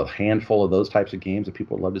 Yeah. There's a handful of those types of games that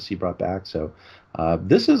people would love to see brought back. So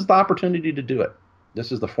this is the opportunity to do it.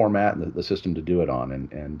 This is the format and the system to do it on.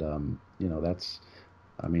 And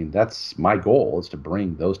that's my goal, is to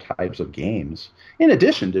bring those types of games in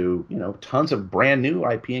addition to, tons of brand new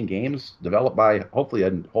IP and games developed by hopefully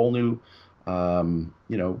a whole new,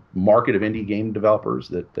 market of indie game developers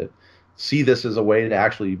that see this as a way to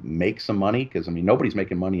actually make some money. Because, I mean, nobody's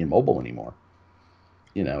making money in mobile anymore.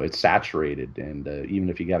 It's saturated, and even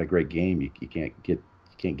if you got a great game, you can't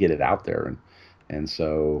get it out there, and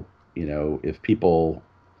so if people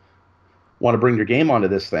want to bring their game onto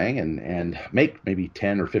this thing and make maybe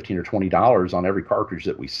 $10 or $15 or $20 on every cartridge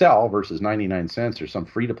that we sell versus 99 cents or some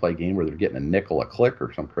free to play game where they're getting a nickel a click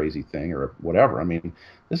or some crazy thing or whatever. I mean,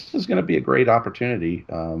 this is going to be a great opportunity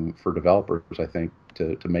for developers, I think,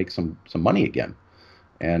 to make some money again,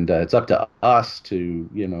 and it's up to us to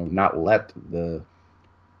not let the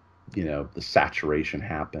saturation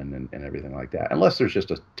happen and everything like that, unless there's just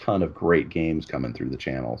a ton of great games coming through the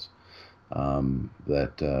channels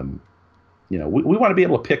we want to be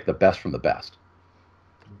able to pick the best from the best.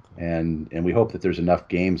 And we hope that there's enough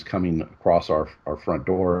games coming across our front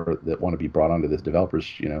door that want to be brought onto the developers,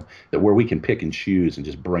 that where we can pick and choose and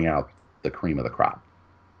just bring out the cream of the crop.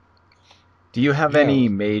 Do you have any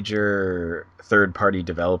major third-party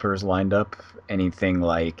developers lined up? Anything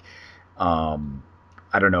like, I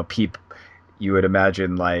don't know, you would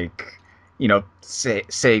imagine like,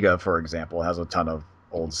 Sega, for example, has a ton of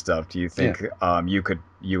old stuff. Do you think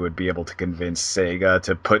you would be able to convince Sega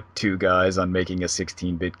to put two guys on making a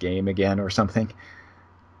 16-bit game again or something?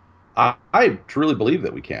 I truly believe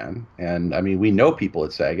that we can. And I mean, we know people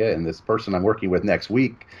at Sega, and this person I'm working with next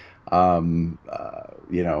week, had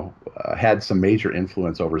some major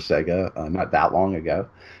influence over Sega not that long ago,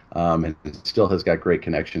 and still has got great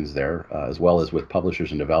connections there, as well as with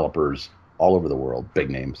publishers and developers all over the world, big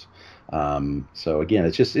names. So again,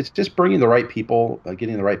 it's just bringing the right people,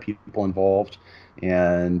 getting the right people involved,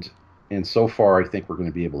 and so far I think we're going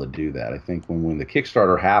to be able to do that. I think when the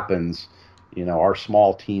Kickstarter happens, our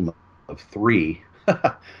small team of 3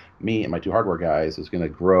 me and my 2 hardware guys is going to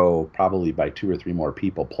grow probably by 2 or 3 more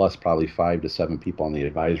people, plus probably 5 to 7 people on the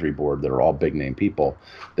advisory board that are all big name people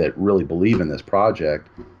that really believe in this project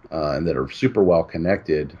and that are super well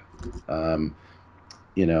connected. I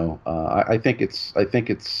think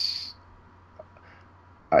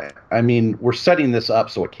I mean, we're setting this up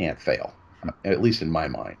so it can't fail, at least in my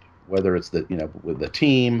mind. Whether it's with the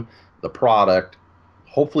team, the product,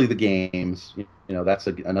 hopefully the games. That's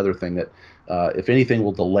another thing that, if anything,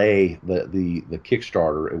 will delay the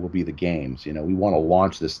Kickstarter. It will be the games. We want to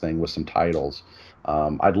launch this thing with some titles.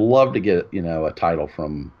 I'd love to get a title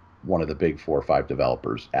from one of the big 4 or 5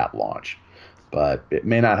 developers at launch, but it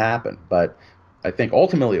may not happen. But I think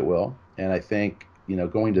ultimately it will, and I think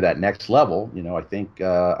going to that next level, I think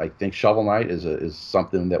Shovel Knight is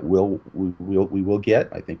something that we will get.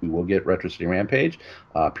 I think we will get Retro City Rampage,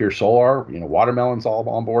 Pure Solar. Watermelon's all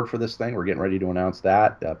on board for this thing. We're getting ready to announce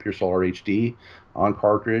that Pure Solar HD on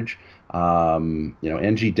cartridge.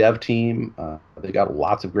 NG Dev Team, they got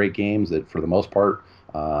lots of great games that for the most part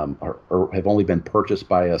have only been purchased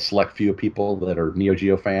by a select few people that are Neo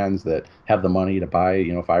Geo fans that have the money to buy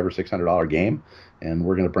 $500 or $600 game, and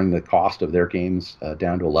we're going to bring the cost of their games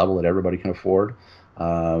down to a level that everybody can afford.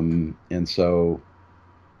 I'm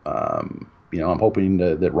hoping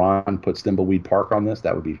that Ron puts Thimbleweed Park on this.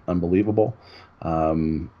 That would be unbelievable.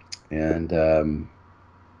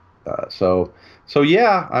 So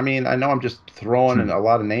yeah, I mean, I know I'm just throwing in a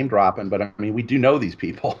lot of name dropping, but I mean, we do know these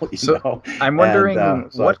people, know. I'm wondering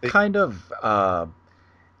what kind of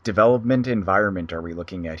development environment are we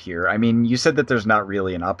looking at here? I mean, you said that there's not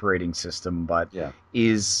really an operating system, but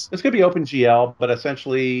it's going to be OpenGL, but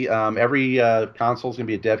essentially every console is going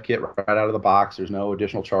to be a dev kit right out of the box. There's no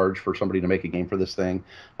additional charge for somebody to make a game for this thing.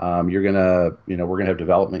 We're going to have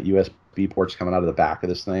development USB ports coming out of the back of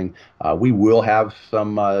this thing. We will have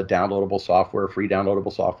some downloadable software, free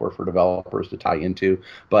downloadable software for developers to tie into,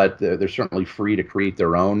 but they're certainly free to create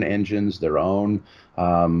their own engines, their own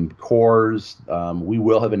cores. We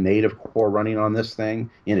will have a native core running on this thing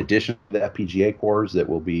in addition to the FPGA cores that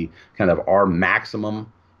will be kind of our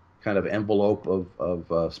maximum kind of envelope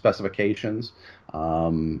of specifications.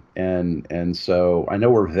 And so I know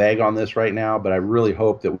we're vague on this right now, but I really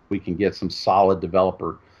hope that we can get some solid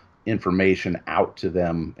developer information out to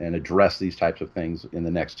them and address these types of things in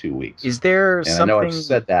the next 2 weeks. Is there something... I know I've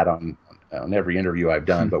said that on every interview I've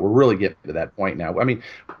done, but we're really getting to that point now. I mean,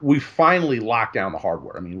 we finally locked down the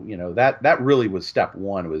hardware. I mean, that really was step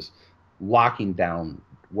one, was locking down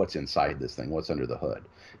what's inside this thing, what's under the hood.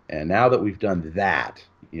 And now that we've done that,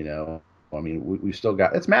 I mean, we've still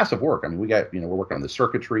got, it's massive work. I mean, we're working on the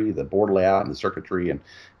circuitry, the board layout and the circuitry,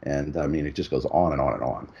 and I mean, it just goes on and on and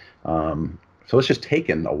on. So it's just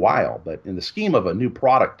taken a while, but in the scheme of a new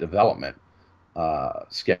product development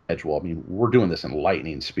schedule, I mean, we're doing this in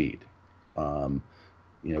lightning speed.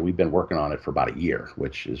 We've been working on it for about a year,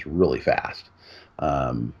 which is really fast.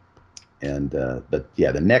 But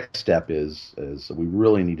yeah, the next step is we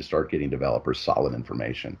really need to start getting developers solid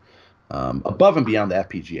information above and beyond the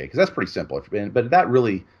FPGA, because that's pretty simple. But that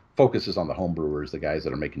really focuses on the homebrewers, the guys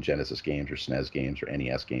that are making Genesis games or SNES games or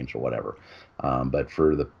NES games or whatever. But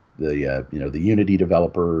for the Unity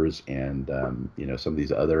developers and some of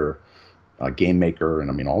these other Game Maker and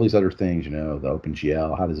I mean all these other things, the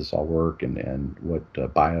OpenGL, how does this all work, and what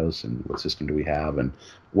BIOS and what system do we have, and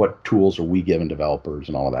what tools are we giving developers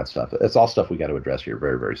and all of that stuff. It's all stuff we got to address here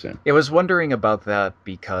very, very soon. I was wondering about that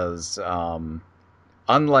because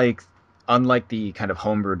unlike the kind of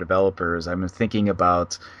homebrew developers, I'm thinking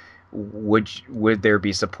about would there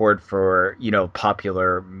be support for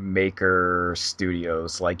popular maker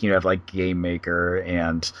studios, like you have like Game Maker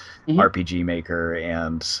and RPG Maker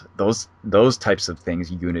and those types of things.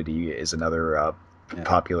 Unity is another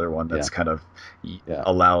popular one that's kind of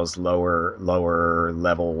allows lower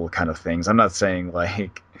level kind of things. I'm not saying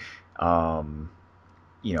like some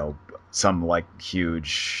like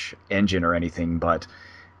huge engine or anything, but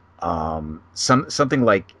something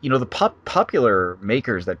like the popular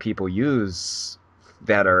makers that people use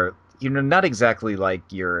that are not exactly like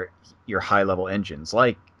your high level engines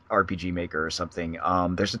like RPG Maker or something.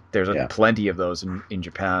 There's plenty of those in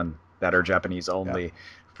Japan that are Japanese only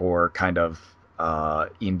for kind of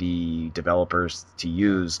indie developers to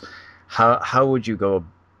use. How would you go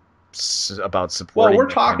about supporting? Well,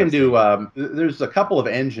 we're talking to there's a couple of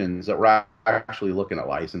engines that we're actually looking at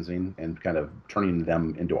licensing and kind of turning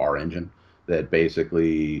them into our engine that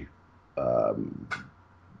basically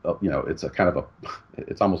it's a kind of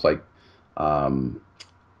it's almost like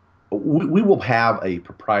we will have a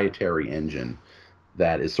proprietary engine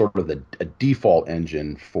that is sort of a default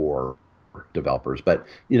engine for developers. But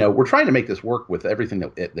we're trying to make this work with everything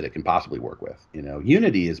that it can possibly work with.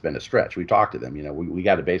 Unity has been a stretch. We talked to them. We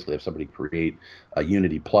got to basically have somebody create a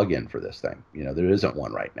Unity plugin for this thing. There isn't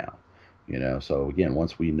one right now. So again,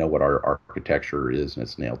 once we know what our architecture is and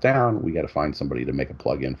it's nailed down, we got to find somebody to make a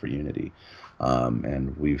plugin for Unity.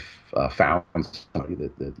 And we've found somebody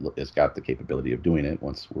that has got the capability of doing it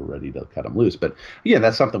once we're ready to cut them loose. But again,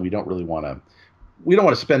 that's something we don't want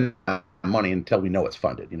to spend money until we know it's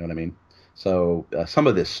funded. You know what I mean? So some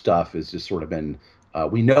of this stuff is just sort of been,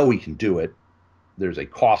 we know we can do it. There's a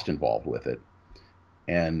cost involved with it.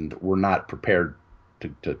 And we're not prepared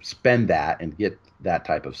to spend that and get that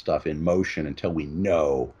type of stuff in motion until we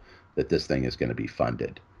know that this thing is going to be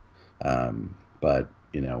funded. But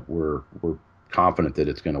we're confident that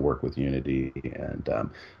it's going to work with Unity, and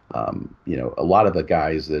a lot of the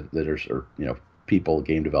guys that are people,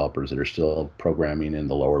 game developers that are still programming in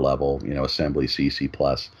the lower level, assembly, C++,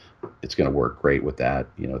 it's going to work great with that,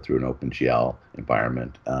 through an OpenGL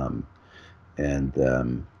environment.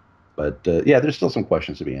 But there's still some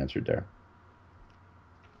questions to be answered there.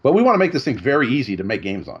 But we want to make this thing very easy to make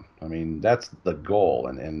games on. I mean, that's the goal.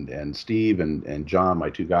 And Steve and John, my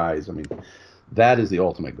two guys, I mean, that is the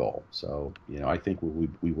ultimate goal. So, I think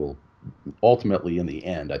we will ultimately, in the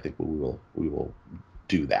end, I think we will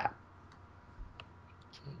do that.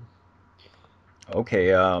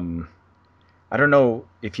 Okay. I don't know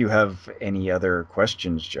if you have any other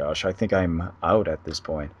questions, Josh. I think I'm out at this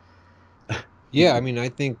point. Yeah, I mean, I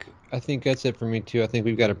think that's it for me too. I think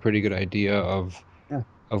we've got a pretty good idea of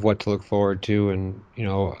what to look forward to, and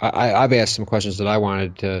I've asked some questions that I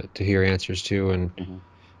wanted to hear answers to, and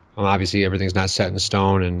obviously everything's not set in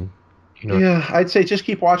stone, and Yeah, I'd say just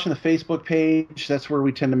keep watching the Facebook page. That's where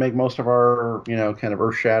we tend to make most of our kind of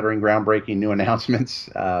earth-shattering, groundbreaking new announcements,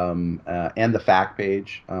 and the fact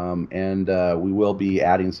page, and we will be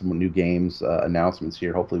adding some new games announcements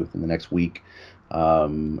here, hopefully within the next week.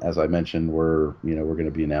 As I mentioned, we're going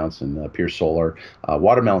to be announcing Pierce Solar.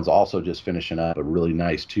 Watermelon's also just finishing up a really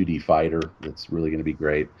nice 2D fighter that's really going to be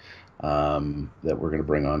great, that we're going to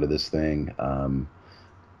bring onto this thing.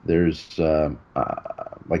 There's,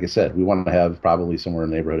 like I said, we want to have probably somewhere in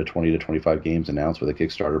the neighborhood of 20 to 25 games announced with a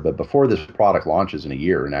Kickstarter. But before this product launches in a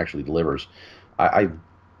year and actually delivers,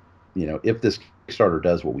 if this Kickstarter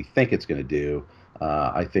does what we think it's going to do,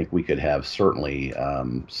 I think we could have certainly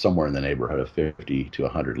somewhere in the neighborhood of 50 to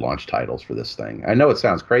 100 launch titles for this thing. I know it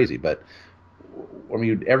sounds crazy, but I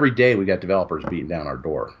mean, every day we got developers beating down our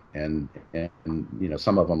door, and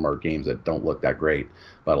some of them are games that don't look that great,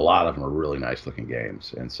 but a lot of them are really nice looking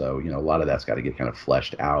games, and so a lot of that's got to get kind of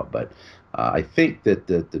fleshed out. But I think that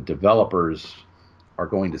the developers are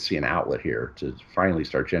going to see an outlet here to finally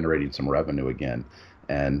start generating some revenue again.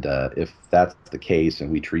 And if that's the case and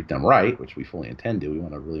we treat them right, which we fully intend to, we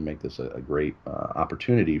want to really make this a great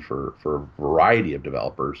opportunity for a variety of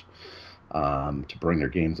developers to bring their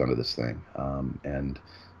games onto this thing.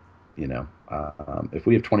 If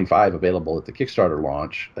we have 25 available at the Kickstarter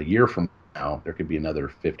launch, a year from now, there could be another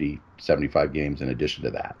 50, 75 games in addition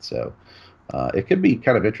to that. So it could be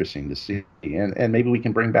kind of interesting to see. And maybe we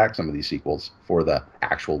can bring back some of these sequels for the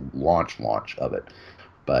actual launch of it.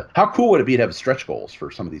 But how cool would it be to have stretch goals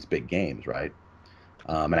for some of these big games, right?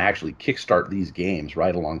 And actually kickstart these games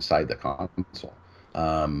right alongside the console.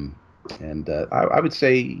 I would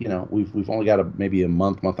say, we've only got maybe a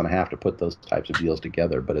month and a half to put those types of deals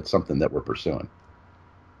together, but it's something that we're pursuing.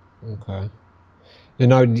 Okay. And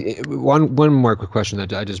now, one more quick question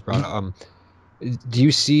that I just brought up. Do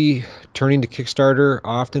you see turning to Kickstarter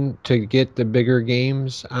often to get the bigger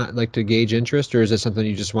games, like to gauge interest, or is it something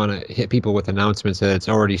you just want to hit people with announcements that it's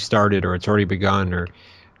already started or it's already begun, or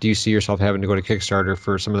do you see yourself having to go to Kickstarter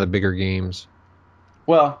for some of the bigger games?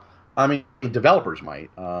 Well, I mean, developers might,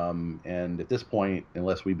 and at this point,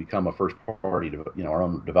 unless we become a first party, our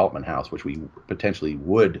own development house, which we potentially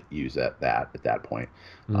would use at that point.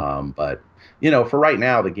 But for right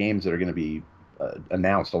now, the games that are going to be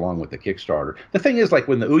announced along with the Kickstarter. The thing is, like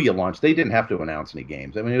when the Ouya launched, they didn't have to announce any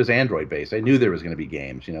games. I mean, it was Android based. They knew there was going to be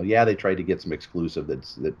games. They tried to get some exclusive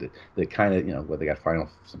that kind of they got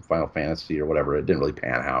some Final Fantasy or whatever. It didn't really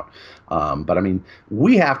pan out. But I mean,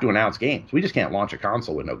 we have to announce games. We just can't launch a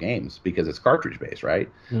console with no games because it's cartridge based, right?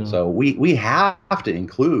 Yeah. So we have to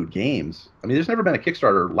include games. I mean, there's never been a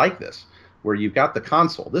Kickstarter like this where you've got the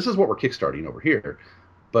console. This is what we're kickstarting over here,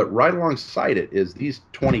 but right alongside it is these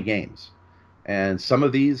 20 games. And some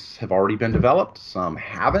of these have already been developed, some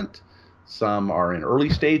haven't, some are in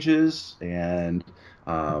early stages, and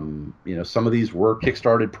some of these were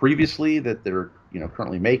kickstarted previously that they're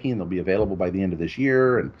currently making. They'll be available by the end of this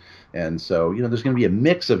year, and so there's going to be a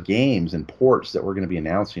mix of games and ports that we're going to be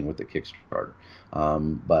announcing with the Kickstarter.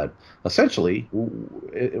 But essentially,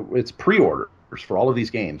 it's pre-orders for all of these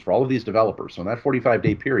games, for all of these developers. So in that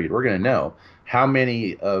 45-day period, we're going to know how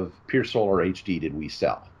many of Pure Solar HD did we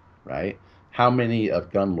sell, right? How many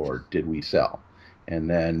of Gunlord did we sell? And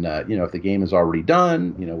then, if the game is already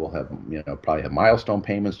done, we'll have, probably have milestone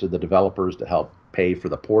payments to the developers to help pay for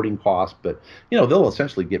the porting cost. But, they'll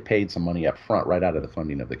essentially get paid some money up front right out of the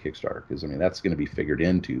funding of the Kickstarter. Because, that's going to be figured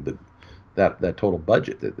into that total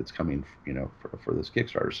budget that's coming, for this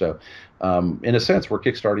Kickstarter. So, in a sense, we're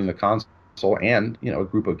kickstarting the console and, a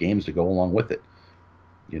group of games to go along with it.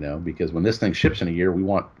 Because when this thing ships in a year, we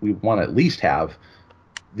want to at least have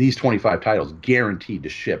these 25 titles guaranteed to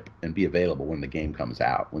ship and be available when the game comes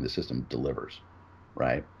out, when the system delivers,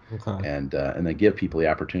 right? Okay. And then give people the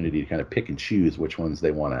opportunity to kind of pick and choose which ones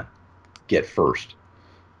they want to get first,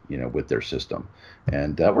 with their system.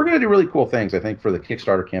 And we're going to do really cool things. I think for the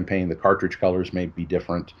Kickstarter campaign, the cartridge colors may be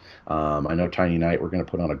different. I know Tiny Knight, we're going to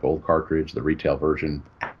put on a gold cartridge. The retail version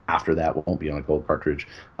after that won't be on a gold cartridge.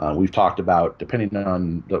 We've talked about, depending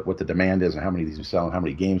on what the demand is and how many of these we sell and how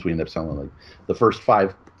many games we end up selling, like the first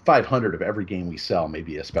 500 of every game we sell may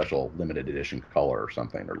be a special limited edition color or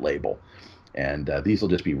something, or label. And these will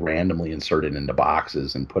just be randomly inserted into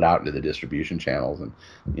boxes and put out into the distribution channels. And,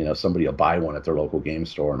 somebody will buy one at their local game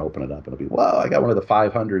store and open it up. And it'll be, well, I got one of the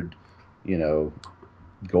 500,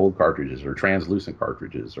 gold cartridges or translucent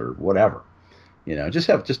cartridges or whatever. Just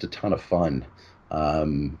have just a ton of fun,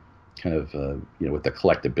 with the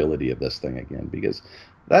collectability of this thing again, because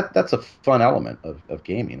that's a fun element of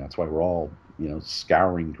gaming. That's why we're all,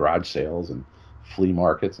 scouring garage sales and flea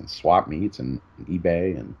markets and swap meets and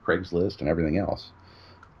eBay and Craigslist and everything else.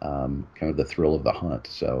 Kind of the thrill of the hunt.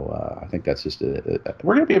 So I think that's just we're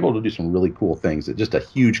going to be able to do some really cool things that just a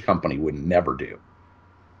huge company would never do.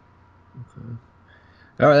 Okay.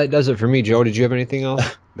 All right, that does it for me. Joe, did you have anything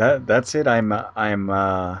else? That's it. I'm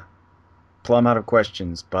plumb out of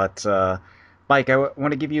questions, but Mike, I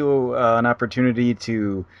want to give you an opportunity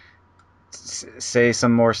to say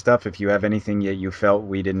some more stuff if you have anything that you felt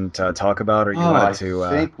we didn't talk about, or you wanted to. I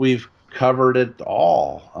think we've covered it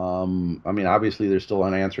all. Obviously there's still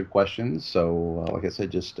unanswered questions. So like I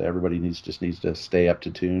said, just everybody needs to stay up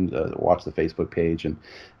to tune, watch the Facebook page and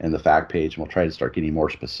the fact page, and we'll try to start getting more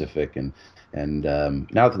specific. And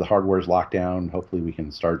now that the hardware is locked down, hopefully we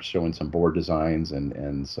can start showing some board designs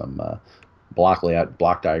and some block layout,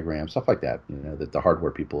 block diagrams, stuff like that, that the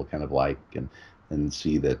hardware people kind of like, and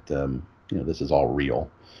see that, this is all real.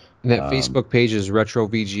 And that Facebook page is Retro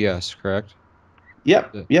VGS, correct?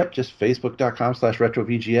 Yep. Just facebook.com/Retro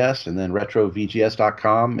VGS, and then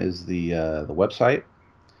retrovgs.com is the website.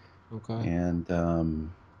 Okay. And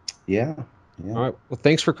yeah. All right. Well,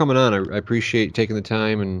 thanks for coming on. I appreciate taking the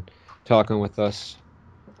time and talking with us.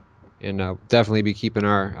 And definitely be keeping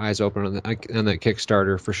our eyes open on that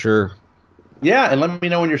Kickstarter for sure. Yeah, and let me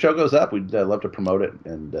know when your show goes up. We'd love to promote it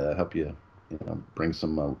and help you, bring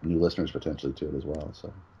some new listeners potentially to it as well.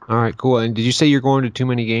 So. All right, cool. And did you say you're going to Too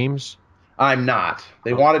Many Games? I'm not.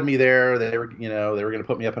 They wanted me there. They were going to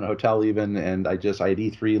put me up in a hotel even, and I had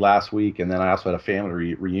E3 last week, and then I also had a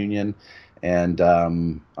family reunion, and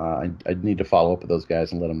I need to follow up with those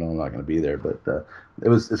guys and let them know I'm not going to be there. But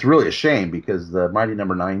it's really a shame because the Mighty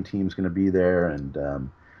Number 9 team's going to be there, and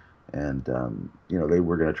they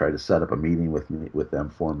were going to try to set up a meeting with them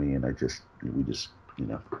for me, and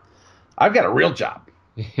I've got a real job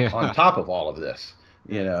on top of all of this.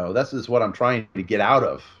 This is what I'm trying to get out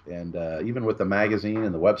of. And even with the magazine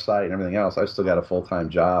and the website and everything else, I've still got a full-time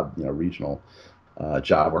job, regional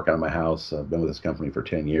job working on my house. I've been with this company for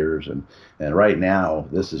 10 years. And right now,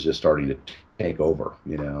 this is just starting to take over.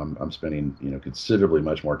 I'm spending, considerably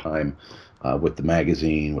much more time with the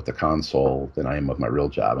magazine, with the console than I am with my real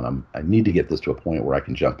job. And I need to get this to a point where I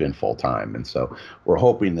can jump in full time. And so we're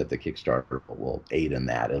hoping that the Kickstarter will aid in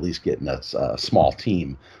that, at least getting us a small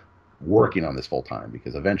team working on this full time,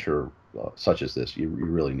 because a venture such as this, you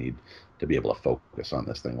really need to be able to focus on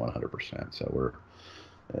this thing 100%. So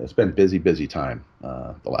it's been busy time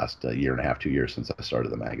the last year and a half, 2 years since I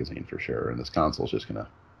started the magazine for sure. And this console is just gonna,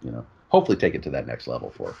 hopefully take it to that next level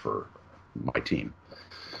for my team.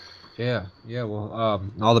 Yeah. Well,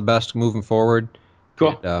 all the best moving forward.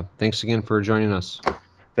 Cool. And, thanks again for joining us.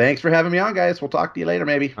 Thanks for having me on, guys. We'll talk to you later,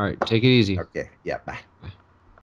 maybe. All right. Take it easy. Okay. Yeah. Bye.